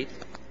chapter 8.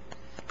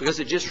 Because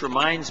it just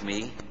reminds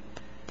me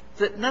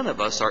that none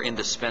of us are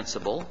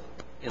indispensable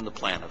in the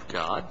plan of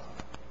God.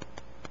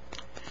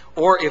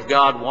 Or if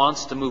God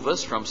wants to move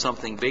us from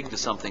something big to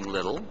something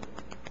little,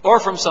 or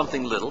from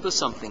something little to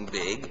something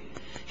big,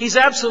 he's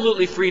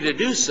absolutely free to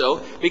do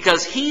so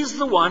because he's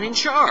the one in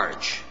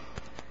charge.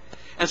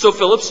 And so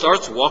Philip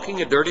starts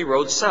walking a dirty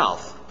road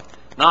south,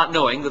 not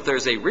knowing that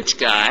there's a rich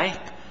guy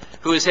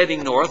who is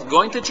heading north,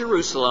 going to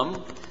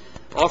Jerusalem,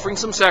 offering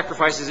some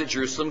sacrifices at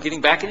Jerusalem,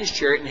 getting back in his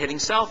chariot and heading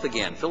south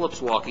again.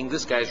 Philip's walking,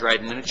 this guy's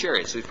riding in a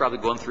chariot, so he's probably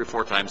going 3 or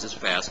 4 times as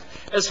fast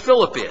as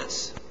Philip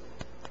is.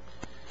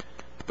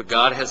 But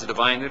God has a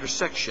divine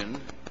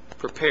intersection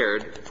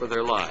prepared for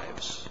their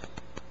lives.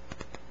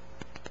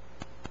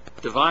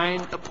 Divine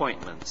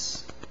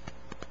appointments.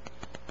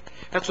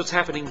 That's what's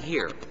happening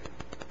here.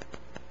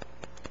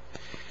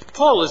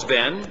 Paul has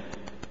been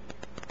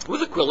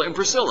with Aquila and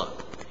Priscilla.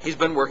 He's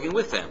been working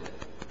with them.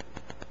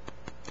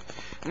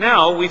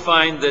 Now we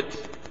find that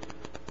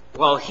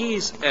while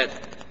he's at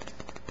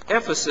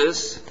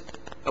Ephesus,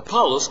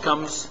 Apollos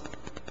comes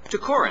to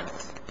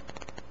Corinth.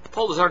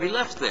 Paul has already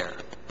left there.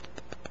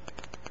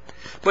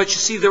 But you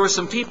see, there were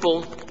some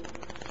people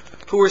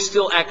who were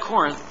still at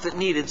Corinth that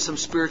needed some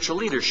spiritual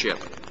leadership.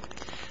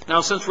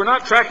 Now, since we're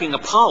not tracking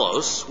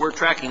Apollos, we're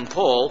tracking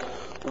Paul,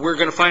 we're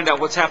going to find out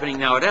what's happening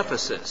now at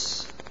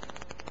Ephesus.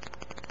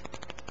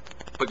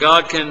 But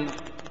God can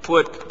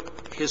put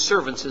his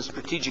servants in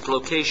strategic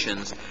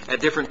locations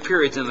at different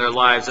periods in their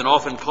lives, and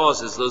often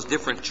causes those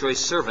different choice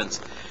servants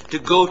to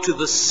go to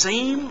the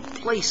same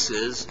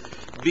places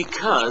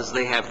because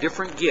they have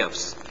different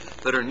gifts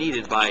that are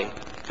needed by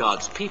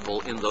God's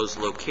people in those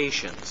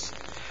locations.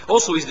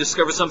 Also, he's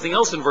discovered something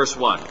else in verse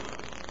 1.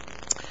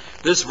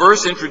 This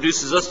verse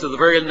introduces us to the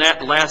very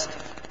last,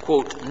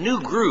 quote, new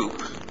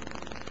group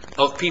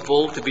of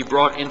people to be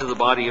brought into the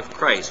body of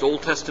Christ,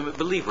 Old Testament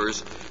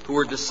believers who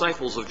were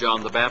disciples of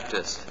John the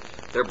Baptist.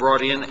 They're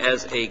brought in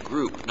as a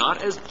group,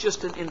 not as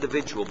just an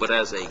individual, but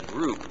as a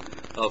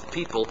group of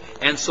people.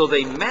 And so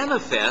they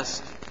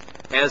manifest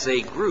as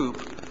a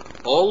group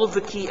all of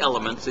the key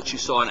elements that you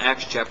saw in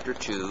Acts chapter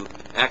 2,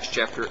 Acts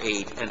chapter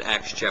 8, and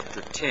Acts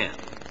chapter 10.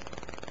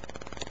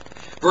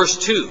 Verse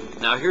 2.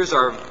 Now here's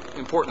our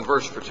important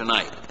verse for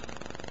tonight.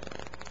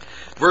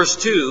 Verse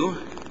 2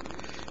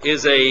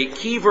 is a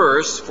key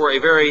verse for a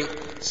very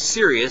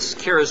serious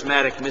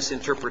charismatic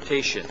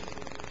misinterpretation.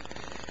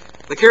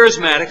 The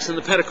Charismatics and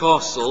the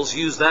Pentecostals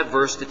use that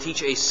verse to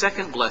teach a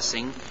second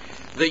blessing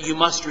that you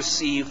must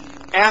receive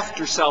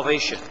after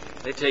salvation.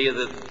 They tell you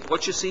that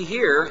what you see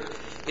here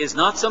is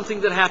not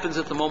something that happens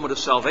at the moment of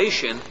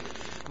salvation,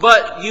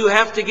 but you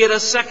have to get a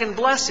second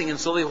blessing. And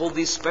so they hold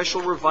these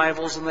special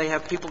revivals, and they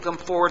have people come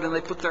forward and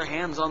they put their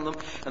hands on them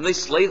and they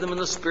slay them in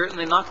the spirit and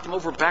they knock them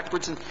over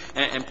backwards,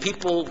 and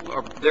people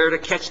are there to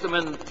catch them,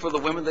 and for the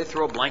women they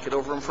throw a blanket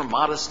over them for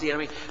modesty. I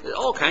mean,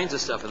 all kinds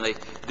of stuff. And they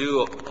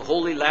do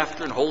holy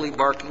laughter and holy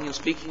barking and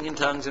speaking in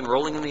tongues and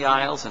rolling in the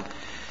aisles and,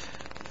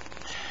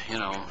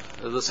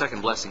 the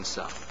second blessing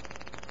stuff.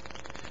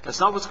 That's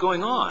not what's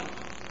going on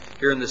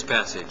here in this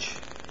passage.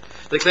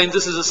 They claim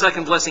this is a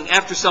second blessing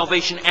after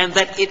salvation and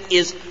that it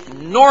is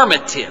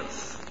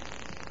normative.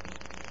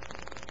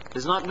 It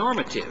is not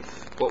normative,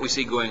 what we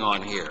see going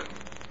on here.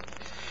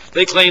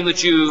 They claim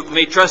that you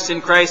may trust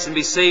in Christ and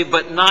be saved,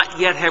 but not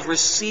yet have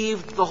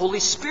received the Holy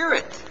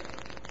Spirit.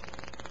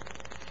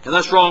 And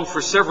that's wrong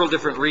for several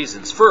different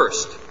reasons.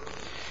 First,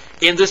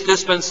 in this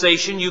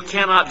dispensation, you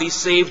cannot be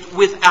saved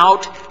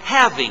without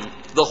having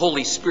the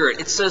Holy Spirit.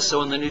 It says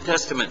so in the New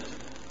Testament.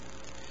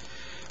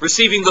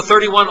 Receiving the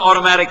 31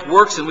 automatic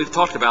works, and we've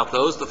talked about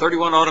those, the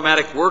 31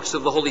 automatic works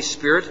of the Holy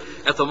Spirit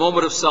at the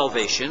moment of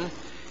salvation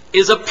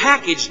is a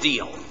package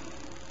deal.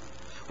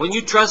 When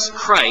you trust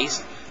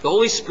Christ, the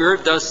Holy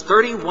Spirit does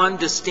 31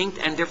 distinct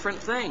and different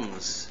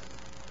things,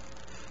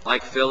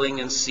 like filling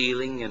and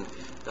sealing, and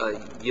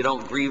you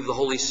don't grieve the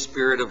Holy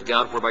Spirit of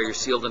God, whereby you're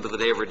sealed unto the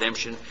day of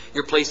redemption.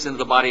 You're placed into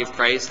the body of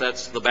Christ.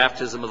 That's the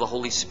baptism of the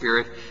Holy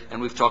Spirit,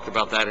 and we've talked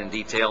about that in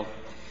detail.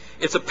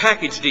 It's a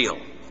package deal.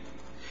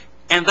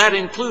 And that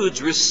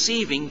includes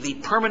receiving the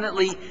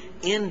permanently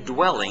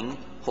indwelling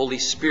Holy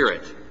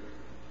Spirit.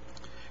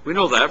 We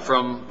know that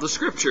from the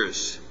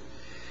Scriptures.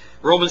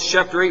 Romans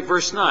chapter 8,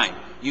 verse 9.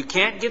 You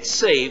can't get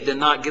saved and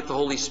not get the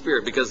Holy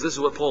Spirit, because this is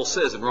what Paul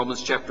says in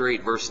Romans chapter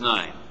 8, verse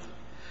 9.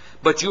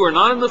 But you are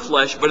not in the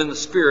flesh, but in the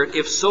Spirit,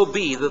 if so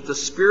be that the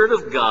Spirit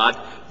of God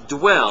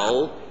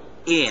dwell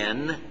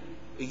in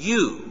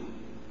you.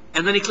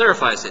 And then he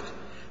clarifies it.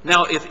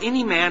 Now, if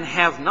any man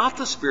have not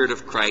the Spirit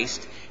of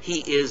Christ, he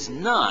is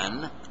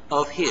none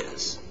of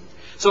his.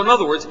 So in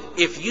other words,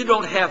 if you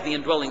don't have the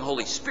indwelling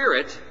Holy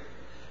Spirit,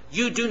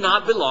 you do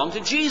not belong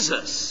to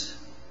Jesus.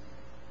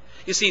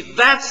 You see,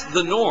 that's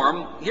the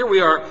norm. Here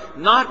we are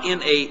not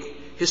in a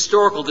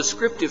historical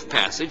descriptive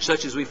passage,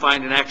 such as we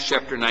find in Acts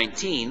chapter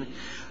 19,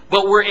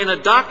 but we're in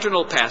a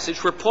doctrinal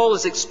passage where Paul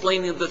is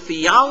explaining the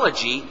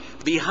theology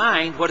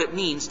behind what it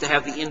means to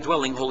have the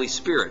indwelling Holy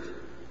Spirit.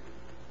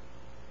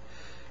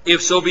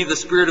 If so be the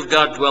Spirit of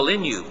God dwell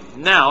in you.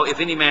 Now,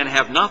 if any man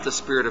have not the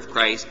Spirit of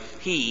Christ,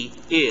 he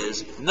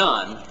is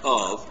none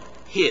of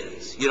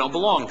his. You don't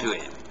belong to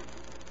him.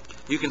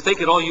 You can think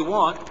it all you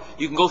want.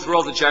 You can go through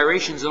all the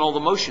gyrations and all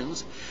the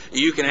motions.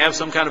 You can have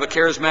some kind of a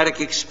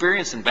charismatic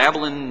experience and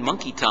babble in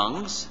monkey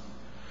tongues.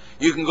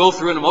 You can go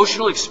through an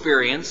emotional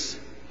experience.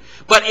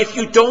 But if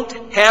you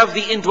don't have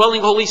the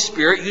indwelling Holy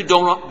Spirit, you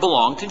don't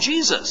belong to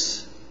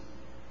Jesus.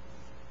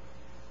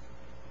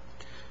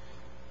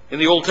 In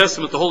the Old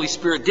Testament, the Holy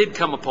Spirit did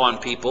come upon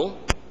people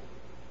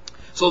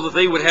so that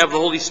they would have the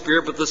Holy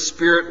Spirit, but the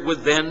Spirit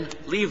would then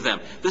leave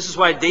them. This is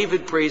why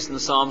David prays in the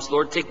Psalms,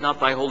 Lord, take not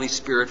thy Holy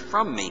Spirit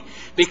from me.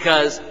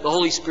 Because the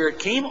Holy Spirit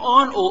came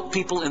on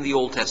people in the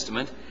Old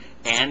Testament,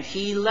 and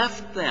he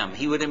left them.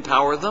 He would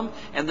empower them,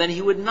 and then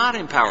he would not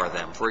empower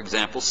them. For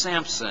example,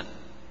 Samson.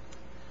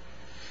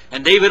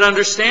 And David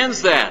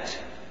understands that.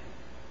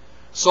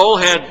 Saul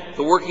had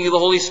the working of the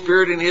Holy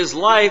Spirit in his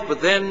life,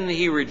 but then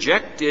he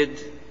rejected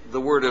the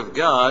Word of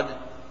God,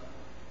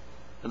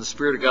 and the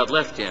Spirit of God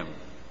left him.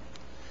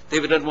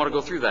 David doesn't want to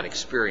go through that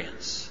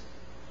experience.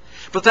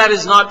 But that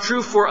is not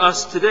true for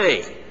us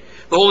today.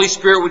 The Holy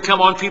Spirit would come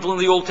on people in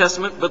the Old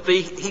Testament, but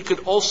he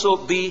could also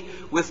be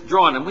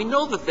withdrawn. And we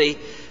know that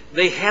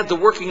they had the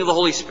working of the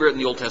Holy Spirit in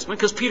the Old Testament,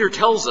 because Peter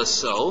tells us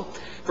so.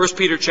 1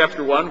 Peter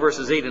chapter 1,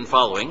 verses 8 and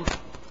following.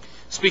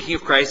 Speaking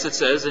of Christ, it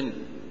says,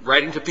 and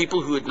writing to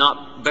people who had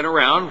not been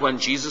around when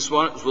Jesus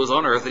was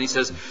on earth, and he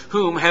says,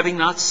 whom, having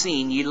not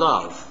seen, ye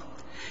love,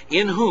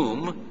 in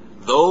whom,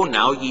 though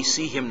now ye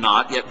see him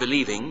not, yet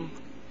believing,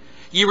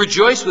 ye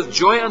rejoice with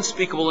joy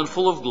unspeakable and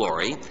full of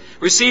glory,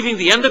 receiving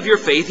the end of your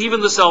faith,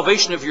 even the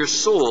salvation of your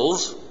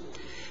souls.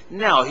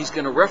 Now he's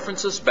going to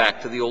reference us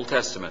back to the Old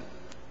Testament,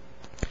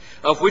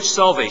 of which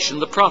salvation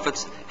the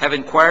prophets have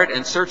inquired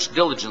and searched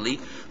diligently,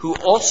 who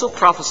also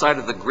prophesied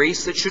of the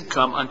grace that should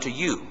come unto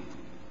you.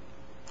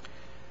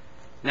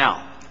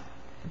 Now,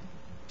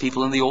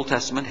 people in the Old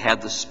Testament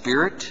had the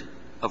Spirit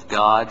of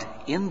God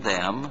in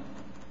them,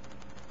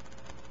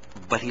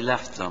 but he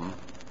left them.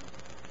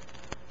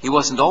 He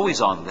wasn't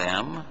always on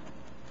them,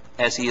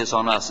 as he is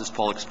on us, as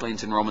Paul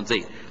explains in Romans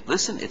 8.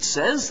 Listen, it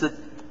says that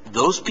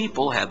those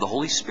people had the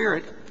Holy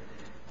Spirit.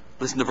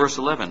 Listen to verse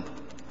 11.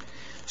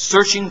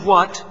 Searching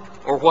what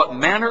or what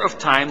manner of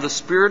time the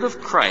Spirit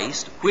of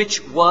Christ,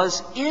 which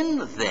was in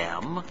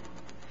them,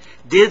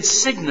 did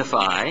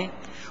signify,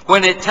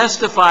 when it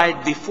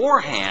testified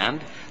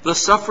beforehand the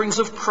sufferings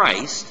of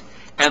Christ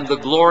and the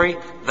glory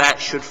that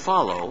should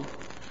follow,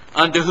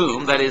 unto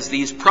whom, that is,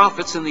 these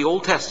prophets in the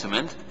Old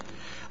Testament,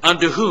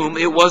 unto whom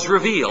it was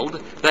revealed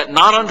that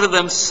not unto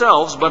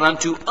themselves, but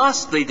unto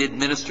us they did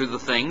minister the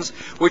things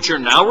which are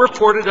now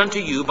reported unto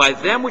you by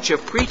them which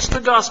have preached the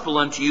gospel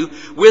unto you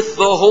with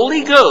the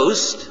Holy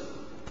Ghost,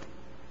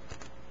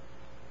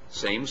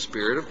 same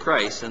Spirit of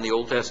Christ in the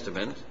Old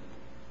Testament,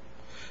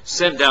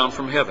 sent down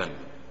from heaven,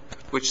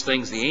 which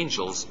things the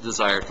angels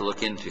desire to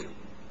look into.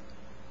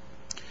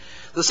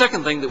 The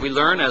second thing that we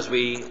learn as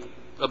we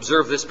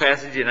observe this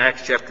passage in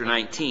Acts chapter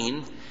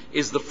 19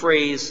 is the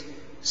phrase,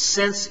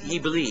 since ye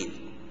believe.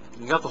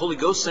 You got the Holy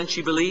Ghost since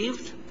ye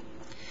believed?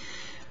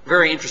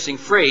 Very interesting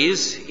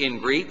phrase in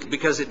Greek,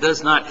 because it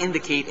does not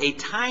indicate a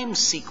time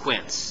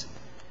sequence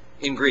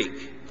in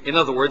Greek. In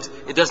other words,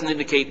 it doesn't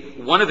indicate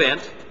one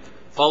event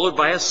followed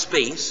by a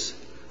space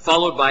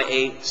followed by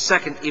a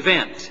second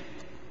event.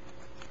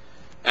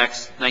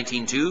 Acts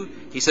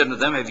 19:2, he said unto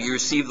them, have you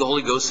received the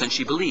Holy Ghost since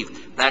ye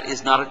believe? That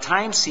is not a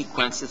time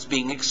sequence that's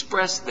being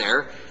expressed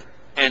there,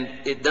 and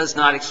it does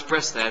not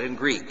express that in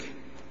Greek.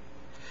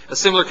 A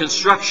similar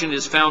construction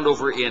is found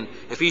over in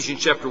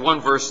Ephesians chapter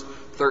 1, verse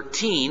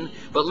 13.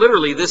 But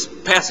literally, this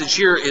passage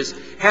here is,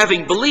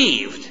 having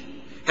believed,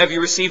 have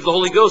you received the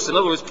Holy Ghost? In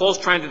other words, Paul's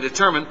trying to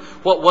determine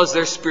what was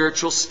their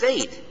spiritual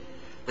state.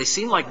 They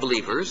seemed like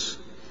believers,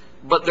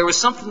 but there was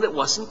something that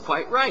wasn't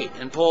quite right.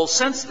 And Paul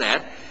sensed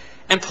that.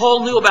 And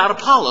Paul knew about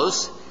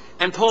Apollos.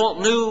 And Paul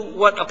knew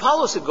what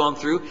Apollos had gone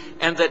through,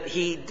 and that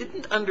he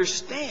didn't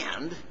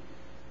understand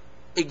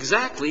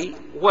exactly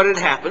what had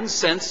happened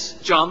since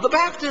John the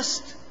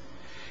Baptist.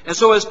 And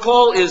so as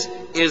Paul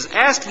is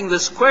asking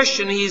this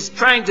question, he's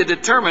trying to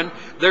determine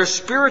their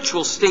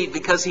spiritual state,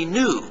 because he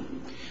knew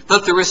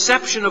that the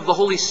reception of the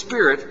Holy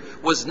Spirit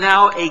was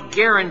now a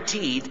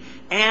guaranteed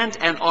and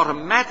an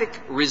automatic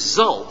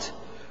result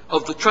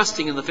of the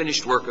trusting in the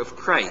finished work of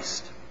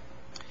Christ.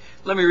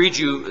 Let me read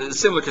you a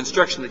similar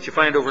construction that you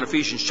find over in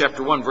Ephesians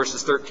chapter 1,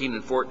 verses 13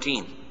 and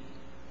 14.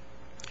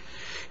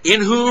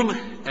 In whom,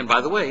 and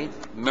by the way,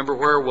 remember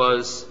where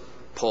was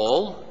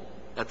Paul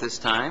at this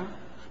time?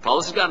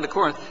 Paul has gotten to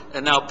Corinth,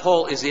 and now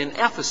Paul is in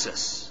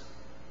Ephesus.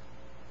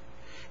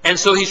 And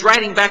so he's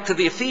writing back to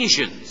the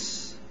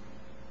Ephesians.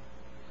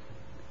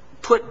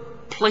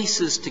 Put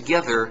places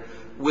together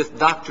with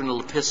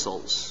doctrinal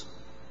epistles.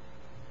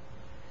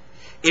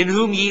 In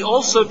whom ye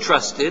also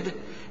trusted,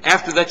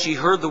 after that ye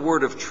heard the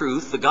word of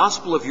truth, the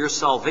gospel of your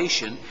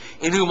salvation,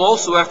 in whom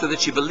also after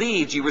that ye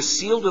believed, ye were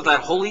sealed with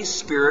that Holy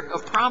Spirit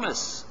of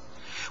promise,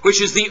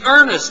 which is the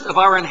earnest of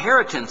our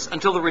inheritance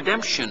until the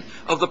redemption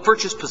of the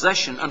purchased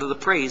possession unto the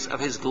praise of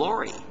his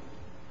glory.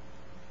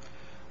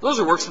 Those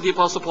are works that the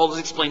Apostle Paul has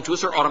explained to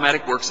us are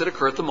automatic works that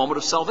occur at the moment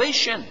of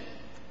salvation.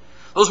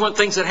 Those weren't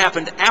things that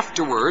happened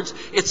afterwards.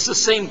 It's the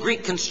same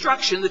Greek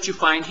construction that you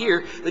find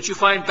here, that you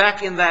find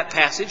back in that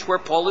passage where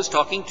Paul is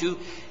talking to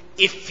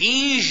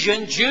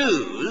Ephesian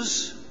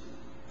Jews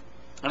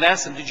and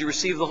asked them, did you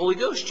receive the Holy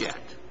Ghost yet?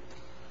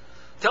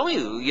 Tell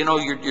you,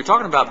 you're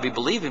talking about be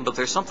believing, but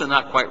there's something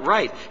not quite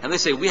right. And they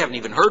say, we haven't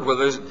even heard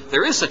whether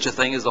there is such a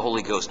thing as the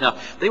Holy Ghost. Now,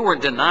 they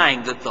weren't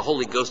denying that the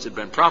Holy Ghost had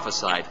been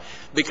prophesied,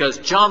 because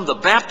John the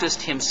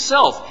Baptist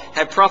himself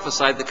had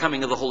prophesied the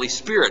coming of the Holy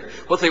Spirit.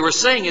 What they were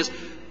saying is,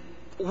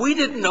 we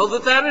didn't know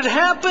that had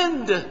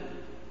happened.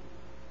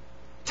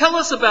 Tell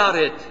us about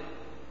it.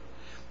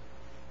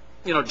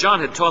 John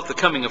had taught the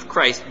coming of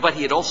Christ, but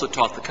he had also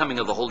taught the coming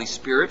of the Holy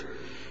Spirit.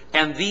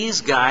 And these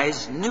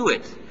guys knew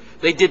it.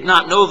 They did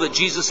not know that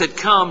Jesus had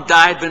come,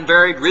 died, been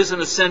buried,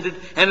 risen, ascended,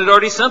 and had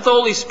already sent the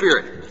Holy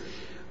Spirit.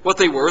 What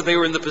they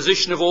were in the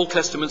position of Old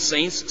Testament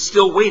saints,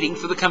 still waiting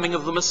for the coming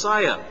of the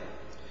Messiah.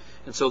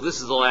 And so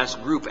this is the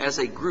last group, as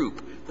a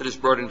group, that is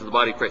brought into the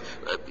body of Christ.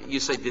 You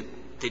say,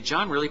 did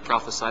John really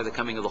prophesy the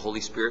coming of the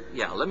Holy Spirit?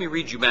 Yeah, let me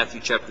read you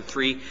Matthew chapter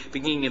 3,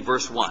 beginning in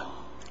verse 1.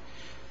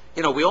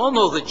 We all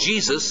know that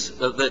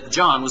that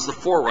John was the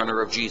forerunner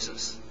of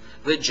Jesus.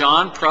 That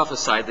John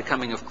prophesied the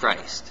coming of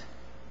Christ.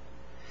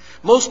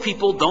 Most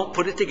people don't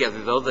put it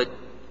together, though, that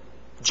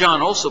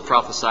John also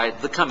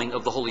prophesied the coming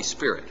of the Holy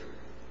Spirit.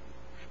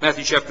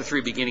 Matthew chapter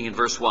 3, beginning in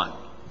verse 1.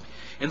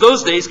 In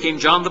those days came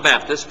John the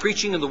Baptist,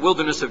 preaching in the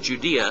wilderness of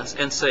Judea,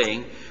 and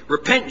saying,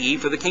 repent ye,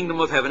 for the kingdom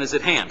of heaven is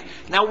at hand.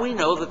 Now we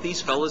know that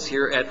these fellows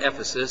here at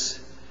Ephesus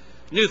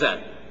knew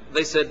that.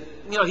 They said,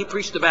 he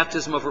preached the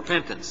baptism of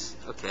repentance.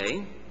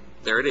 Okay,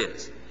 there it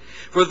is.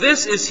 For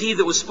this is he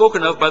that was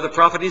spoken of by the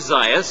prophet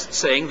Isaiah,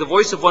 saying, the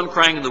voice of one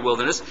crying in the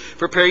wilderness,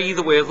 prepare ye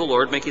the way of the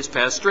Lord, make his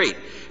path straight.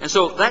 And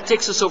so that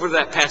takes us over to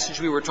that passage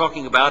we were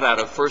talking about out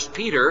of 1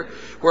 Peter,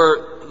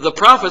 where the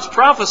prophets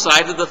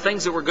prophesied of the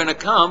things that were going to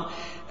come,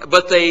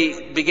 but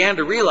they began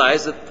to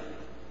realize that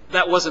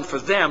that wasn't for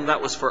them,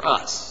 that was for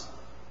us.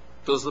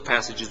 Those are the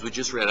passages we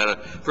just read out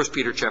of 1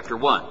 Peter chapter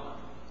 1.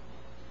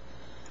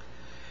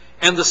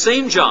 And the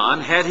same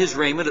John had his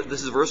raiment,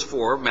 this is verse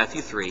 4,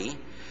 Matthew 3,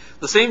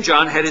 the same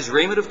John had his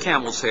raiment of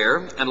camel's hair,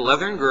 and a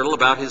leathern girdle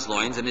about his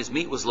loins, and his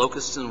meat was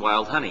locusts and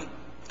wild honey.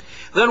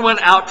 Then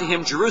went out to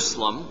him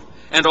Jerusalem,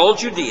 and all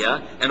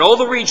Judea, and all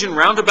the region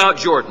round about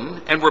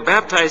Jordan, and were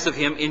baptized of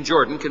him in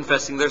Jordan,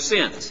 confessing their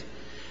sins.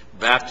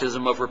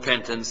 Baptism of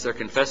repentance, they're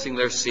confessing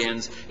their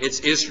sins.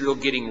 It's Israel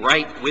getting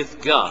right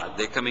with God.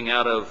 They're coming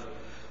out of,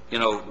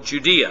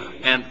 Judea,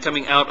 and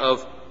coming out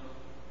of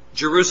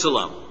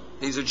Jerusalem.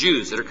 These are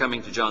Jews that are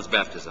coming to John's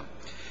baptism.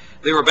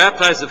 They were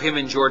baptized of him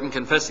in Jordan,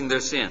 confessing their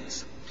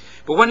sins.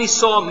 But when he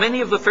saw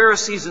many of the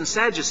Pharisees and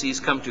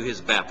Sadducees come to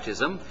his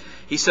baptism,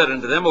 he said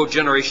unto them, O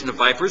generation of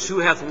vipers, who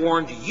hath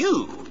warned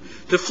you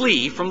to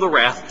flee from the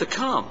wrath to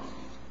come?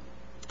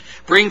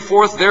 Bring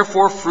forth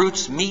therefore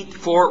fruits meet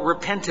for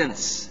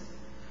repentance.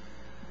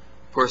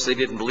 Of course, they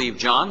didn't believe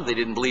John, they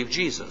didn't believe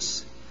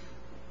Jesus.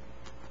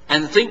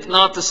 And think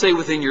not to say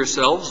within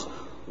yourselves,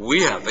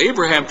 we have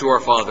Abraham to our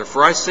father,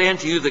 for I say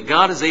unto you that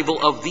God is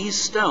able of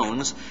these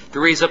stones to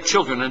raise up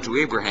children unto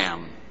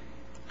Abraham.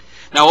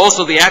 Now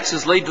also the axe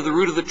is laid to the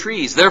root of the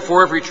trees.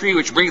 Therefore every tree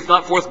which bringeth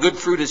not forth good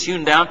fruit is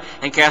hewn down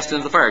and cast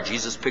into the fire.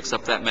 Jesus picks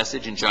up that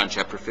message in John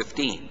chapter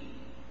 15.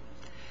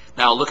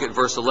 Now look at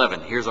verse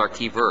 11. Here's our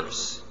key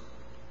verse.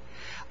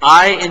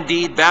 I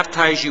indeed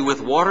baptize you with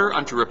water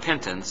unto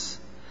repentance,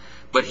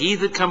 but he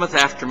that cometh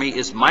after me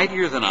is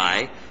mightier than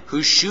I,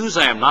 whose shoes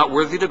I am not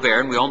worthy to bear,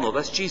 and we all know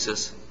that's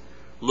Jesus.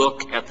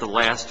 Look at the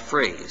last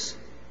phrase.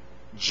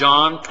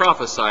 John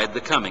prophesied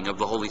the coming of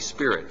the Holy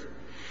Spirit.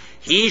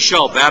 He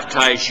shall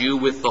baptize you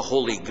with the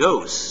Holy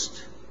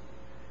Ghost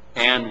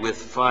and with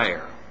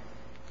fire.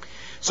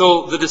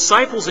 So the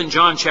disciples in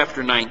John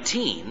chapter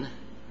 19,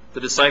 the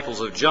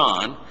disciples of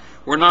John,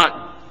 were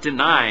not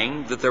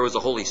denying that there was a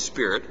Holy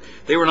Spirit.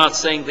 They were not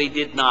saying they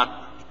did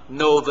not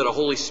know that a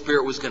Holy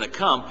Spirit was going to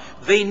come.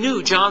 They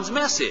knew John's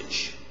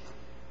message.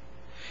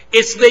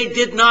 It's they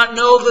did not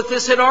know that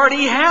this had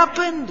already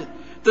happened,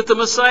 that the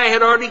Messiah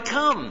had already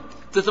come,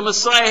 that the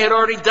Messiah had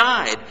already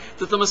died,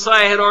 that the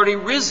Messiah had already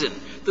risen,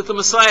 that the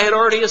Messiah had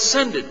already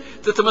ascended,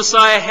 that the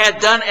Messiah had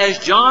done as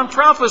John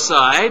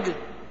prophesied.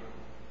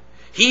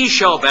 He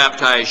shall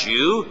baptize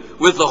you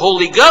with the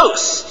Holy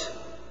Ghost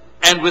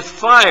and with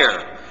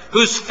fire,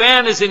 whose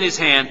fan is in his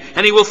hand,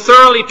 and he will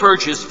thoroughly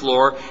purge his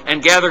floor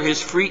and gather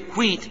his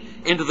wheat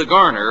into the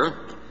garner,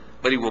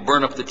 but he will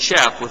burn up the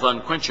chaff with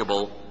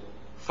unquenchable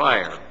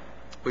fire.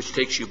 Which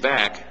takes you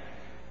back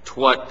to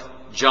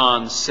what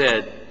John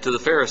said to the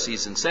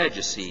Pharisees and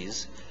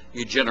Sadducees,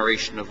 you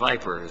generation of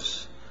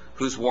vipers,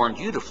 who's warned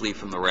you to flee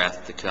from the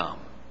wrath to come.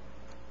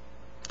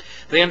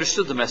 They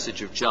understood the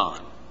message of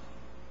John.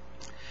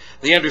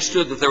 They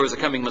understood that there was a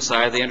coming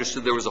Messiah. They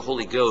understood there was a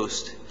Holy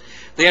Ghost.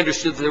 They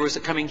understood that there was a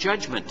coming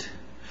judgment.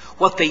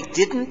 What they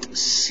didn't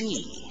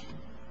see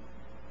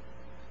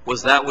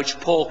was that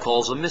which Paul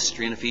calls a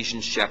mystery in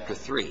Ephesians chapter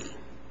 3.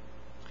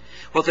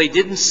 What they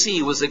didn't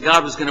see was that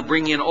God was going to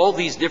bring in all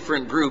these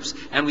different groups,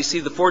 and we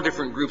see the 4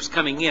 different groups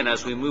coming in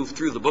as we move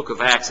through the book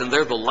of Acts, and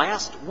they're the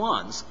last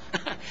ones.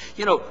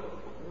 You know,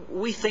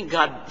 we think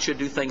God should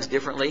do things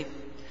differently.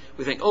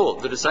 We think, oh,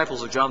 the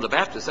disciples of John the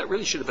Baptist, that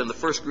really should have been the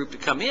first group to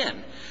come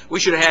in. We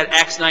should have had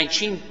Acts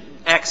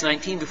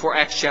 19 before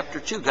Acts chapter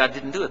 2. God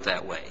didn't do it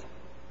that way.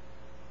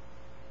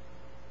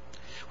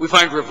 We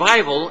find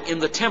revival in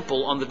the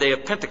temple on the day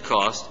of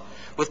Pentecost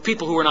with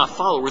people who were not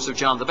followers of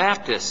John the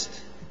Baptist.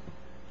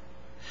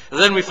 And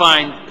then we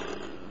find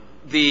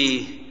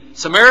the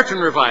Samaritan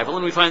revival,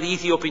 and we find the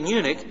Ethiopian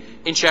eunuch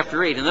in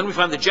chapter 8. And then we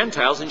find the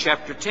Gentiles in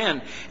chapter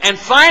 10. And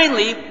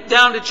finally,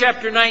 down to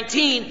chapter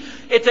 19,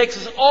 it takes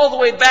us all the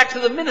way back to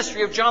the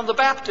ministry of John the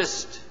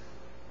Baptist.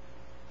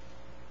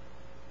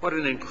 What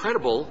an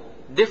incredible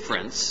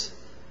difference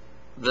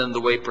than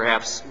the way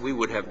perhaps we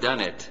would have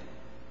done it.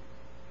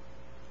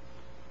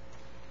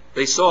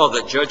 They saw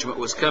that judgment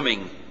was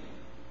coming.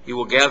 He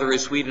will gather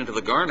his wheat into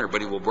the garner,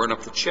 but he will burn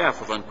up the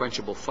chaff with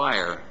unquenchable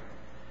fire.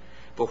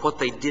 But what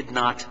they did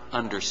not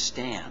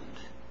understand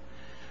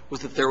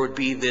was that there would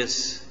be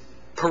this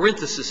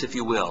parenthesis, if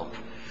you will,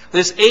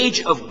 this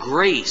age of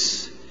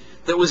grace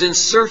that was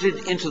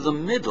inserted into the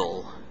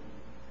middle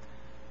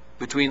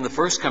between the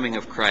first coming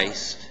of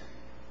Christ,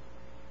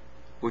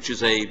 which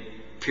is a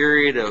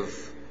period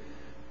of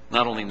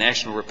not only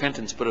national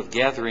repentance, but of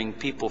gathering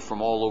people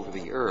from all over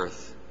the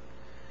earth,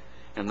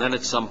 and then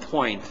at some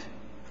point,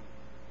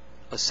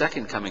 a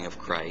second coming of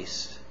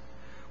Christ,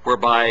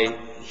 whereby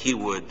he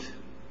would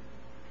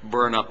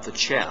burn up the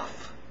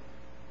chaff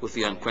with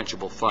the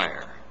unquenchable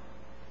fire.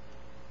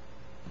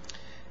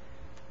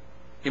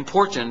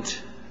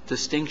 Important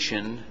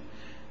distinction,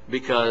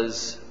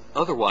 because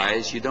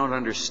otherwise you don't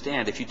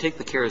understand. If you take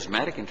the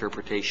charismatic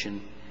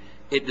interpretation,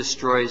 it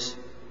destroys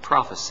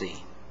prophecy.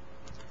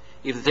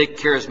 If you take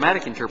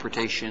charismatic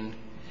interpretation,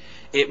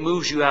 it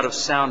moves you out of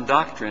sound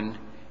doctrine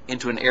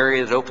into an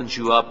area that opens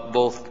you up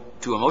both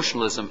to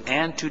emotionalism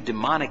and to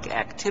demonic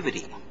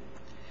activity.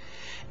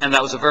 And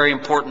that was a very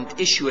important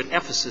issue at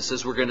Ephesus,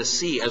 as we're going to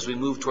see as we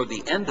move toward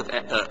the end of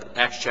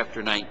Acts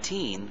chapter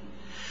 19,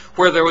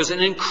 where there was an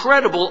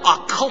incredible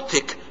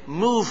occultic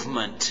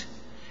movement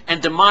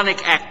and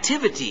demonic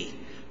activity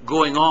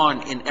going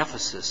on in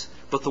Ephesus.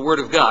 But the Word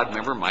of God,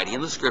 remember, mighty in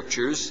the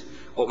Scriptures,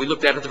 what we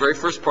looked at the very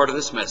first part of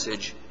this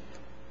message,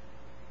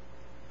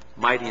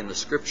 mighty in the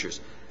Scriptures,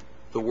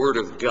 the Word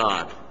of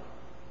God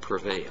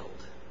prevailed.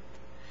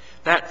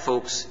 That,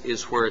 folks,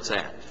 is where it's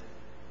at.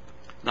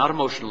 Not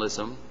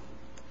emotionalism,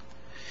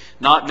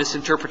 not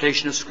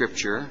misinterpretation of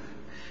Scripture,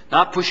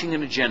 not pushing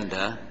an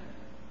agenda,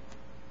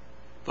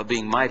 but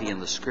being mighty in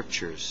the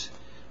Scriptures,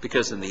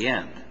 because in the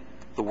end,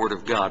 the Word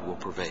of God will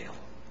prevail.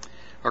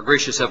 Our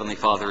gracious Heavenly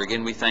Father,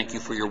 again, we thank you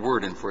for your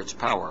Word and for its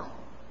power.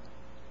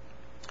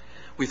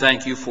 We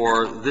thank you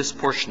for this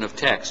portion of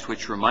text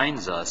which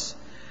reminds us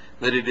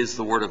that it is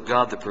the Word of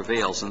God that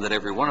prevails, and that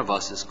every one of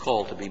us is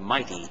called to be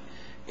mighty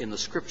in the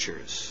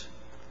Scriptures.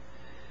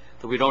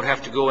 That we don't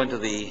have to go into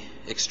the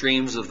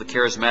extremes of the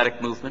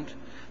charismatic movement,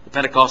 the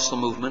Pentecostal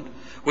movement,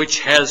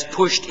 which has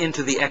pushed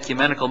into the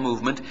ecumenical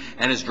movement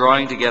and is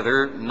drawing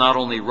together not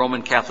only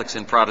Roman Catholics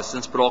and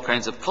Protestants, but all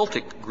kinds of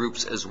cultic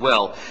groups as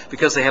well,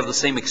 because they have the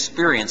same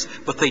experience,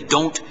 but they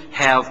don't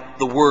have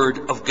the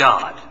Word of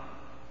God.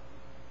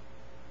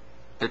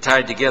 They're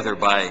tied together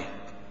by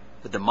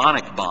the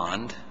demonic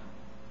bond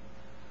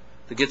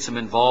that gets them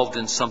involved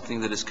in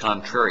something that is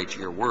contrary to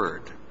your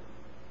Word.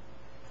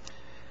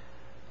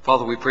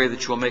 Father, we pray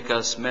that you will make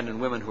us men and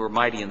women who are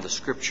mighty in the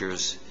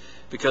Scriptures,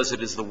 because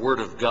it is the Word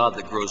of God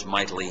that grows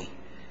mightily.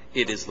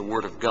 It is the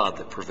Word of God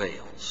that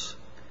prevails.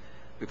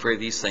 We pray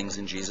these things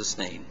in Jesus'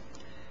 name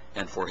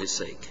and for his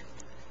sake.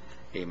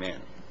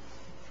 Amen.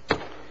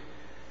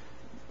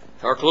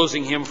 Our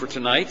closing hymn for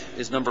tonight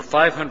is number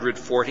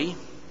 540,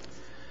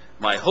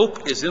 My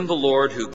Hope is in the Lord who